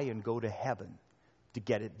die and go to heaven to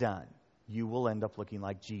get it done, you will end up looking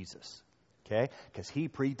like Jesus. Okay? Because he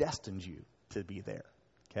predestined you to be there.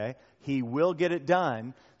 Okay? He will get it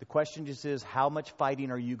done. The question just is, how much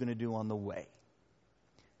fighting are you going to do on the way?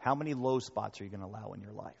 How many low spots are you going to allow in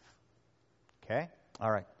your life? Okay? All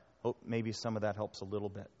right. Hope maybe some of that helps a little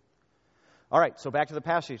bit. All right, so back to the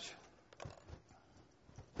passage.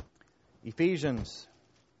 Ephesians.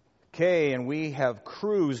 Okay, and we have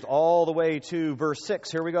cruised all the way to verse 6.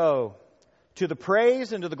 Here we go. To the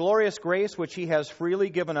praise and to the glorious grace which he has freely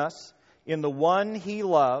given us in the one he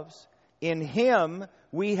loves, in him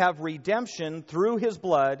we have redemption through his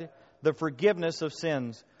blood, the forgiveness of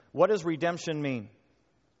sins. What does redemption mean?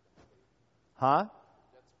 Huh?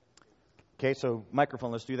 Okay, so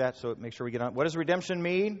microphone, let's do that so make sure we get on. What does redemption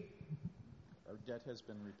mean? Our debt has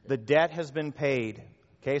been repaid. The debt has been paid.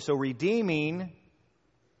 Okay, so redeeming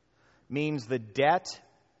means the debt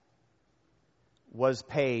was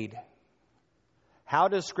paid. How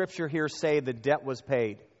does Scripture here say the debt was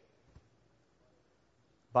paid?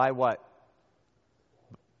 By what?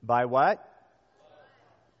 By what?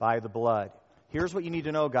 By the blood. Here's what you need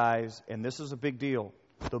to know, guys, and this is a big deal.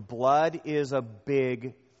 The blood is a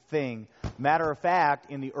big thing. Matter of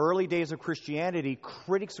fact, in the early days of Christianity,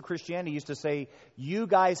 critics of Christianity used to say, you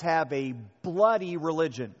guys have a bloody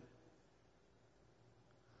religion.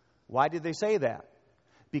 Why did they say that?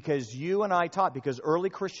 Because you and I taught, because early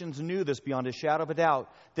Christians knew this beyond a shadow of a doubt,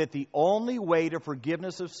 that the only way to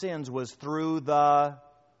forgiveness of sins was through the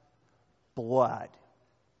blood.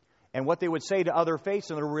 And what they would say to other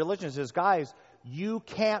faiths and other religions is, guys, you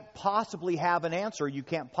can't possibly have an answer, you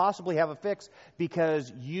can't possibly have a fix, because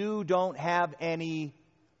you don't have any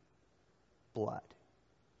blood.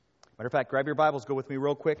 Matter of fact, grab your Bibles, go with me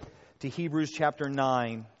real quick to Hebrews chapter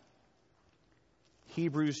 9.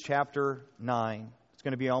 Hebrews chapter 9. It's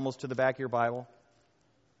going to be almost to the back of your Bible.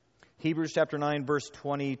 Hebrews chapter 9, verse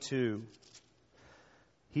 22.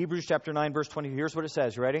 Hebrews chapter 9, verse 22. Here's what it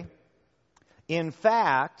says. You ready? In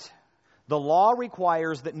fact, the law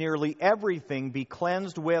requires that nearly everything be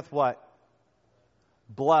cleansed with what?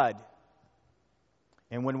 Blood.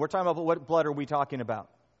 And when we're talking about what blood are we talking about?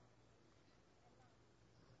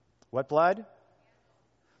 What blood?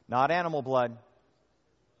 Not animal blood.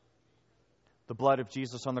 The blood of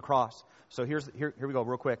Jesus on the cross. So here we go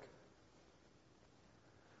real quick.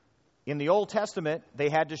 In the Old Testament, they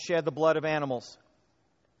had to shed the blood of animals.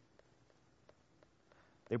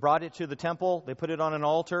 They brought it to the temple. They put it on an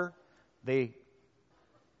altar.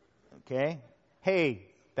 Okay. Hey,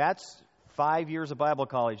 that's 5 years of Bible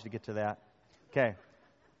college to get to that. Okay.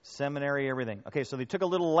 Seminary, everything. Okay, so they took a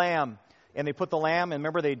little lamb, and they put the lamb, and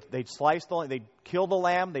remember, they'd slice they'd kill the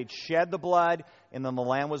lamb, they'd shed the blood, and then the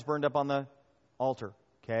lamb was burned up on the altar.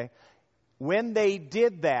 Okay. When they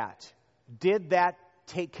did that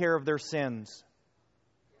take care of their sins?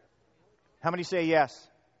 How many say yes?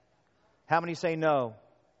 How many say no?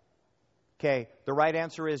 Okay, the right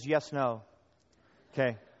answer is yes, no.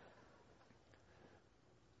 Okay.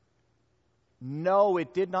 No,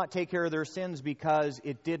 it did not take care of their sins because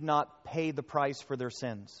it did not pay the price for their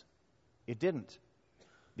sins. It didn't.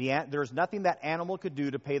 There's nothing that animal could do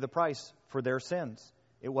to pay the price for their sins.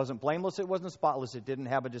 It wasn't blameless, it wasn't spotless, it didn't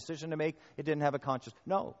have a decision to make, it didn't have a conscience.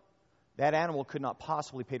 No, that animal could not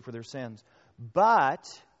possibly pay for their sins. But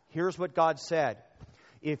here's what God said.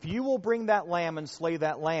 If you will bring that lamb and slay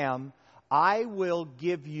that lamb, I will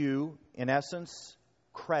give you, in essence,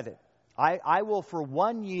 credit. I will for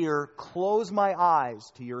 1 year close my eyes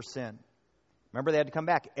to your sin. Remember, they had to come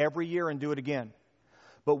back every year and do it again.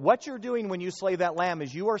 But what you're doing when you slay that lamb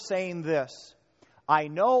is you are saying this: I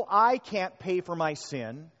know I can't pay for my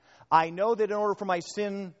sin. I know that in order for my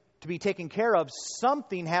sin to be taken care of,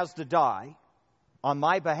 something has to die on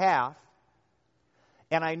my behalf.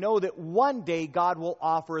 And I know that one day God will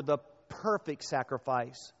offer the perfect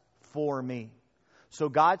sacrifice for me. So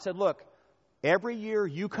God said, look, every year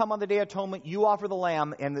you come on the Day of Atonement, you offer the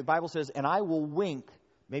lamb, and the Bible says, and I will wink.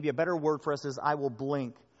 Maybe a better word for us is I will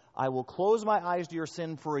blink. I will close my eyes to your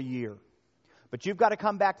sin for a year. But you've got to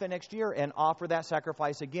come back the next year and offer that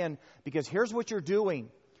sacrifice again, because here's what you're doing.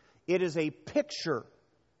 It is a picture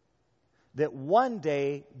that one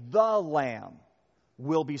day the lamb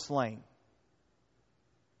will be slain.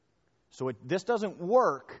 So this doesn't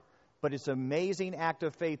work, but it's an amazing act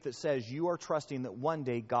of faith that says you are trusting that one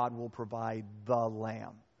day God will provide the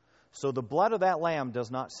lamb. So the blood of that lamb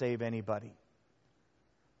does not save anybody.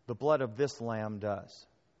 The blood of this lamb does.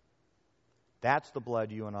 That's the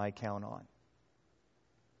blood you and I count on.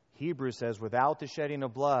 Hebrews says, without the shedding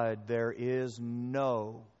of blood, there is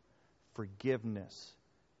no forgiveness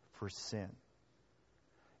for sin.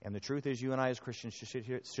 And the truth is, you and I as Christians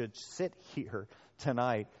should sit here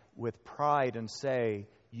tonight with pride and say,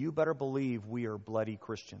 you better believe we are bloody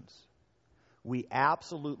Christians. We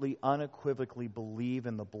absolutely, unequivocally believe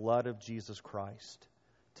in the blood of Jesus Christ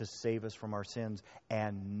to save us from our sins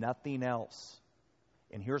and nothing else.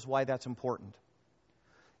 And here's why that's important.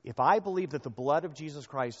 If I believe that the blood of Jesus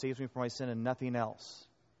Christ saves me from my sin and nothing else,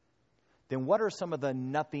 then what are some of the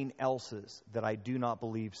nothing else's that I do not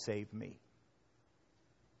believe save me?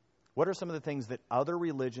 What are some of the things that other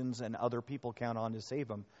religions and other people count on to save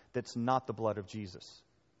them that's not the blood of Jesus?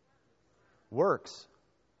 Works.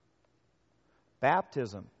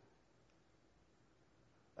 Baptism.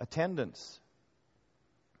 Attendance.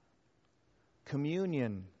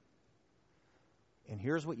 Communion. And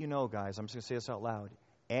here's what you know, guys. I'm just going to say this out loud.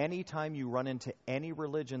 Anytime you run into any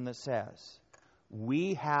religion that says,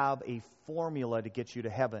 we have a formula to get you to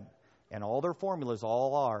heaven, and all their formulas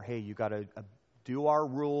all are, hey, you got to do our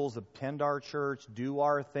rules, attend our church, do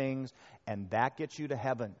our things, and that gets you to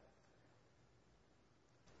heaven.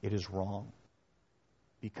 It is wrong.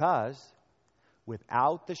 Because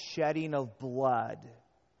without the shedding of blood,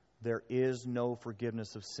 there is no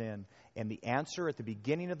forgiveness of sin. And the answer at the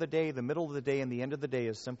beginning of the day, the middle of the day, and the end of the day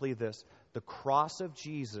is simply this. The cross of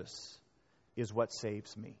Jesus is what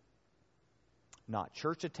saves me. Not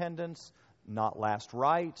church attendance, not last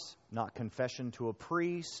rites, not confession to a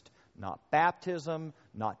priest, not baptism,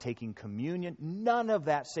 not taking communion. None of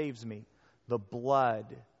that saves me. The blood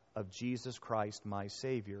of Jesus Christ, my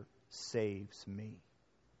Savior, saves me.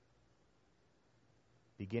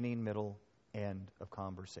 Beginning, middle, end of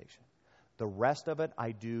conversation. The rest of it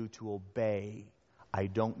I do to obey. I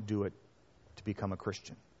don't do it to become a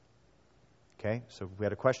Christian. Okay, so we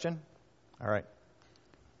had a question? All right.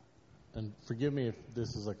 And forgive me if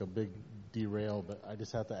this is like a big derail, but I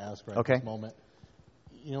just have to ask right Okay. at this moment.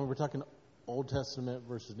 You know, we're talking Old Testament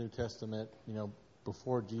versus New Testament, you know,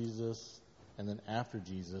 before Jesus and then after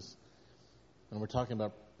Jesus. And we're talking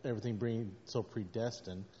about everything being so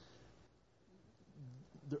predestined.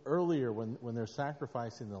 The earlier, when they're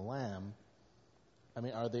sacrificing the lamb, I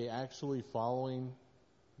mean, are they actually following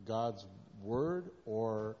God's word,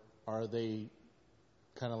 or are they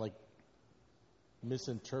kind of like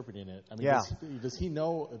misinterpreting it? I mean, Yeah. does he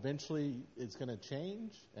know eventually it's going to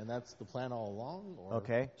change, and that's the plan all along? Or?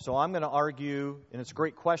 Okay, so I'm going to argue, and it's a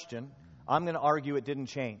great question, I'm going to argue it didn't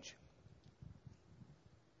change.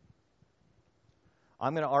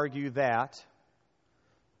 I'm going to argue that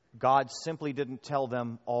God simply didn't tell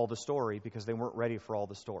them all the story because they weren't ready for all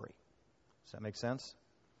the story. Does that make sense?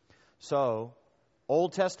 So,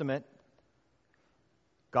 Old Testament,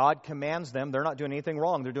 God commands them. They're not doing anything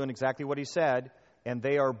wrong. They're doing exactly what He said. And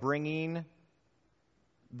they are bringing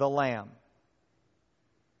the lamb.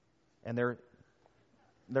 And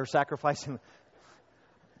they're sacrificing.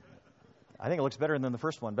 I think it looks better than the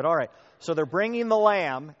first one, but all right. So they're bringing the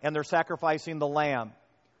lamb, and they're sacrificing the lamb.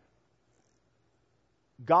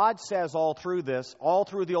 God says all through this, all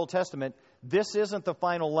through the Old Testament, this isn't the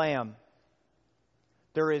final lamb.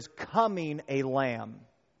 There is coming a lamb.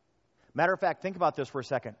 Matter of fact, think about this for a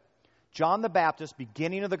second. John the Baptist,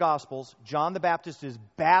 beginning of the Gospels, John the Baptist is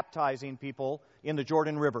baptizing people in the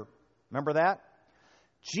Jordan River. Remember that?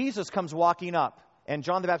 Jesus comes walking up, and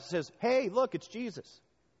John the Baptist says, hey, look, it's Jesus.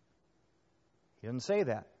 He didn't say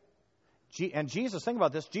that. And Jesus, think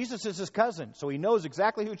about this, Jesus is his cousin, so he knows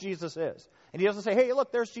exactly who Jesus is. And he doesn't say, hey,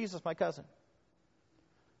 look, there's Jesus, my cousin.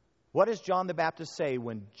 What does John the Baptist say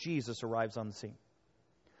when Jesus arrives on the scene?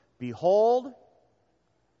 Behold,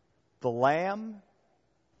 the Lamb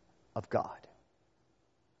of God.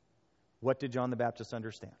 What did John the Baptist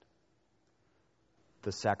understand?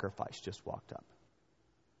 The sacrifice just walked up.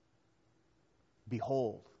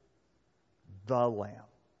 Behold, the Lamb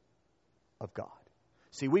of God.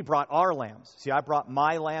 See, we brought our lambs. See, I brought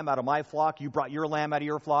my lamb out of my flock. You brought your lamb out of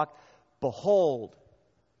your flock. Behold,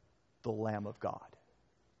 the Lamb of God.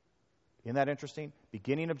 Isn't that interesting?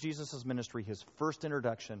 Beginning of Jesus' ministry, his first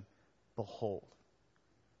introduction, behold,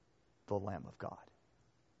 the Lamb of God.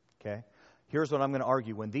 Okay? Here's what I'm going to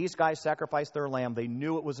argue. When these guys sacrificed their lamb, they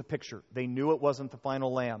knew it was a picture. They knew it wasn't the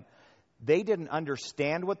final lamb. They didn't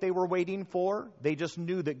understand what they were waiting for. They just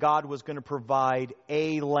knew that God was going to provide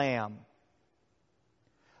a lamb.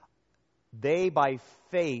 They, by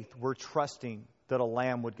faith, were trusting that a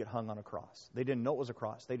lamb would get hung on a cross. They didn't know it was a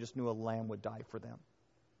cross. They just knew a lamb would die for them.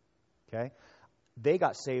 Okay? They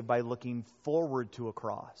got saved by looking forward to a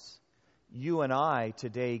cross. You and I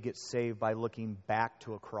today get saved by looking back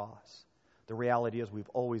to a cross. The reality is we've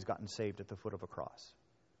always gotten saved at the foot of a cross.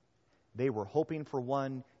 They were hoping for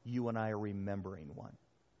one. You and I are remembering one.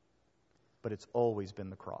 But it's always been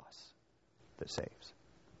the cross that saves.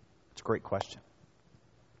 It's a great question.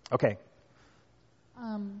 Okay.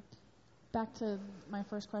 Back to my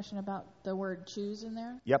first question about the word choose in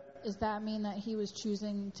there. Yep. Does that mean that he was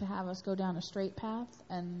choosing to have us go down a straight path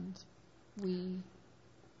and we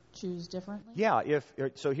choose differently? Yeah.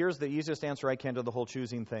 So here's the easiest answer I can to the whole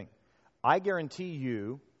choosing thing. I guarantee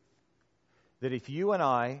you that if you and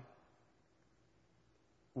I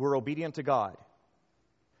were obedient to God,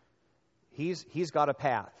 He's got a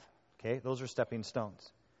path. Okay? Those are stepping stones.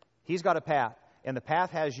 He's got a path. And the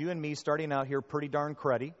path has you and me starting out here pretty darn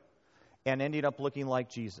cruddy and ending up looking like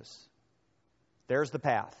Jesus. There's the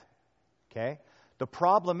path. Okay? The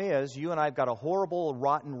problem is you and I have got a horrible,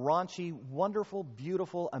 rotten, raunchy, wonderful,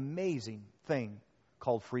 beautiful, amazing thing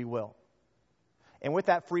called free will. And with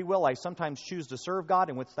that free will, I sometimes choose to serve God,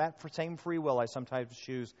 and with that same free will, I sometimes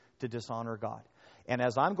choose to dishonor God. And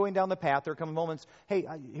as I'm going down the path, there come moments, hey,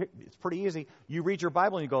 it's pretty easy. You read your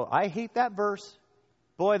Bible and you go, I hate that verse.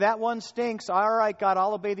 Boy, that one stinks. All right, God,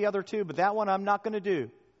 I'll obey the other two, but that one I'm not going to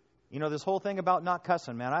do. You know, this whole thing about not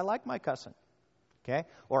cussing, man, I like my cussing. Okay?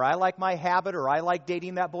 Or I like my habit, or I like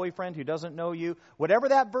dating that boyfriend who doesn't know you. Whatever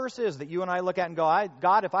that verse is that you and I look at and go,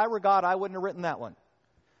 God, if I were God, I wouldn't have written that one.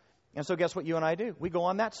 And so guess what you and I do? We go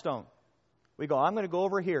on that stone. We go, I'm going to go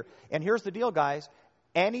over here. And here's the deal, guys.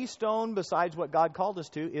 Any stone besides what God called us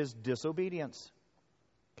to is disobedience.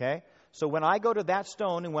 Okay? So when I go to that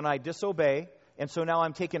stone and when I disobey, and so now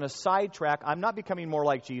I'm taking a sidetrack, I'm not becoming more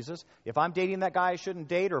like Jesus. If I'm dating that guy I shouldn't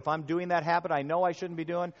date, or if I'm doing that habit I know I shouldn't be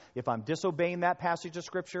doing, if I'm disobeying that passage of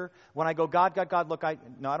Scripture, when I go, God, look, I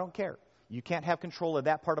don't care. You can't have control of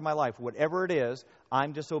that part of my life. Whatever it is,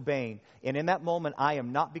 I'm disobeying. And in that moment, I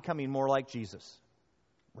am not becoming more like Jesus.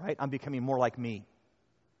 Right? I'm becoming more like me.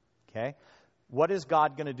 Okay? What is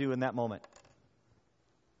God going to do in that moment?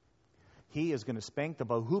 He is going to spank the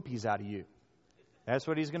bahoopies out of you. That's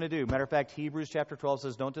what He's going to do. Matter of fact, Hebrews chapter 12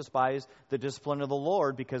 says, don't despise the discipline of the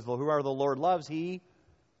Lord, because whoever the Lord loves, He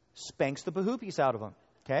spanks the bahoopies out of them.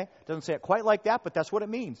 Okay? Doesn't say it quite like that, but that's what it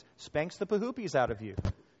means. Spanks the bahoopies out of you.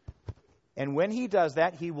 And when He does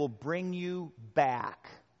that, He will bring you back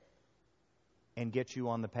and get you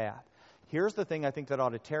on the path. Here's the thing I think that ought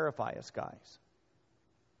to terrify us, guys.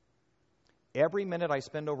 Every minute I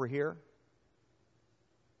spend over here,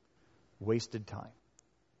 wasted time.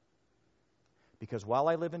 Because while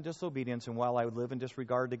I live in disobedience and while I live in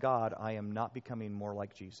disregard to God, I am not becoming more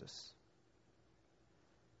like Jesus.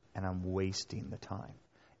 And I'm wasting the time.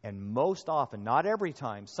 And most often, not every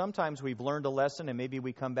time, sometimes we've learned a lesson and maybe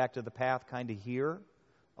we come back to the path kind of here,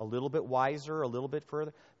 a little bit wiser, a little bit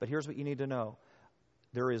further. But here's what you need to know.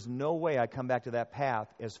 There is no way I come back to that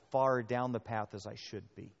path as far down the path as I should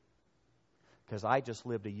be. Because I just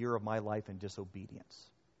lived a year of my life in disobedience.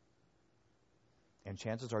 And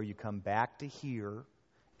chances are you come back to here,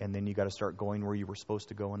 and then you got to start going where you were supposed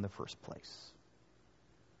to go in the first place.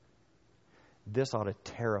 This ought to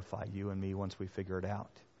terrify you and me once we figure it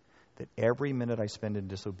out. That every minute I spend in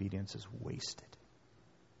disobedience is wasted.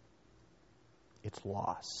 It's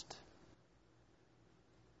lost.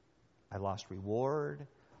 I lost reward.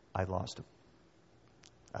 I lost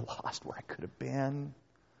where I could have been.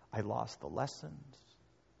 I lost the lessons.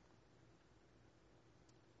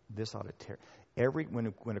 This ought to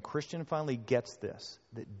when a Christian finally gets this,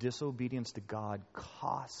 that disobedience to God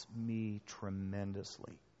costs me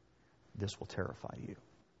tremendously, this will terrify you.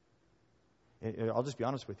 I'll just be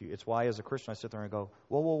honest with you. It's why as a Christian I sit there and go,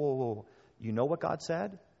 whoa. You know what God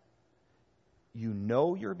said? You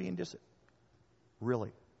know you're being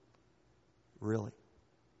Really?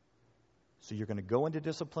 So you're going to go into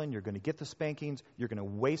discipline, you're going to get the spankings, you're going to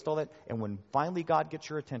waste all that, and when finally God gets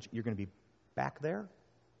your attention, you're going to be back there?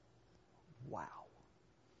 Wow.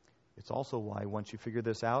 It's also why once you figure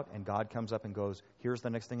this out and God comes up and goes, here's the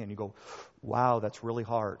next thing, and you go, wow, that's really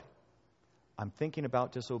hard. I'm thinking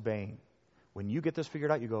about disobeying. When you get this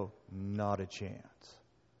figured out, you go, not a chance.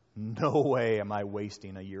 No way am I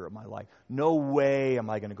wasting a year of my life. No way am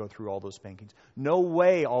I going to go through all those spankings. No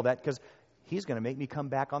way all that, because He's going to make me come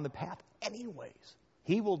back on the path anyways.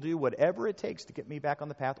 He will do whatever it takes to get me back on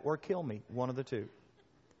the path or kill me, one of the two.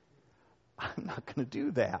 I'm not going to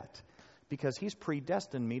do that because He's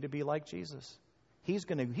predestined me to be like Jesus. He's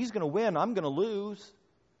going to win. I'm going to lose.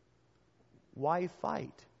 Why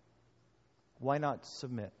fight? Why not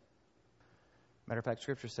submit? Matter of fact,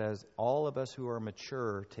 Scripture says all of us who are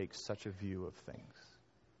mature take such a view of things.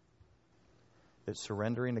 That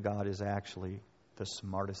surrendering to God is actually the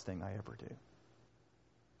smartest thing I ever do.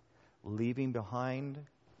 Leaving behind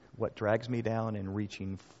what drags me down and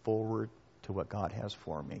reaching forward to what God has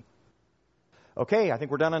for me. Okay, I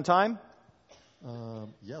think we're done on time.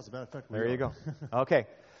 Yeah, as a matter of fact, there you go. Okay.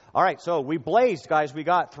 All right, so we blazed, guys. We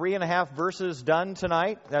got 3.5 verses done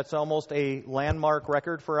tonight. That's almost a landmark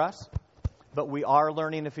record for us. But we are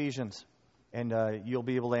learning Ephesians, and you'll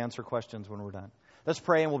be able to answer questions when we're done. Let's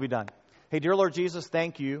pray, and we'll be done. Hey, dear Lord Jesus,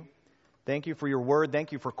 thank you. Thank you for your word.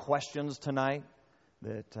 Thank you for questions tonight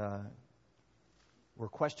that were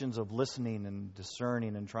questions of listening and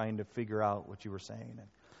discerning and trying to figure out what you were saying. And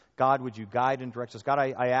God, would you guide and direct us? God,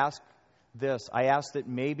 I ask this. I ask that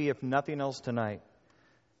maybe, if nothing else tonight,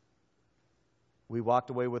 we walked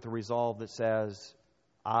away with a resolve that says,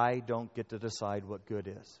 I don't get to decide what good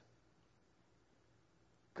is.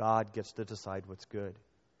 God gets to decide what's good.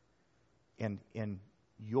 And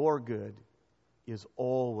your good is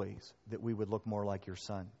always that we would look more like your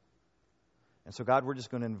Son. And so, God, we're just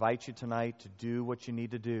going to invite you tonight to do what you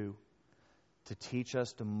need to do, to teach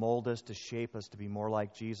us, to mold us, to shape us, to be more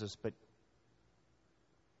like Jesus. But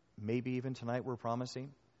maybe even tonight we're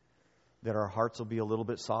promising that our hearts will be a little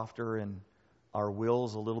bit softer and our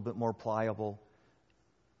wills a little bit more pliable.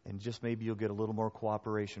 And just maybe you'll get a little more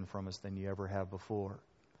cooperation from us than you ever have before.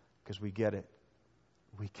 Because we get it.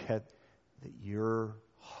 We get that your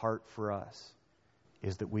heart for us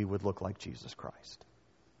is that we would look like Jesus Christ.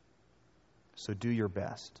 So do your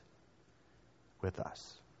best with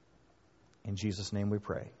us. In Jesus' name we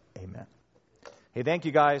pray. Amen. Hey, thank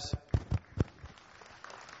you guys.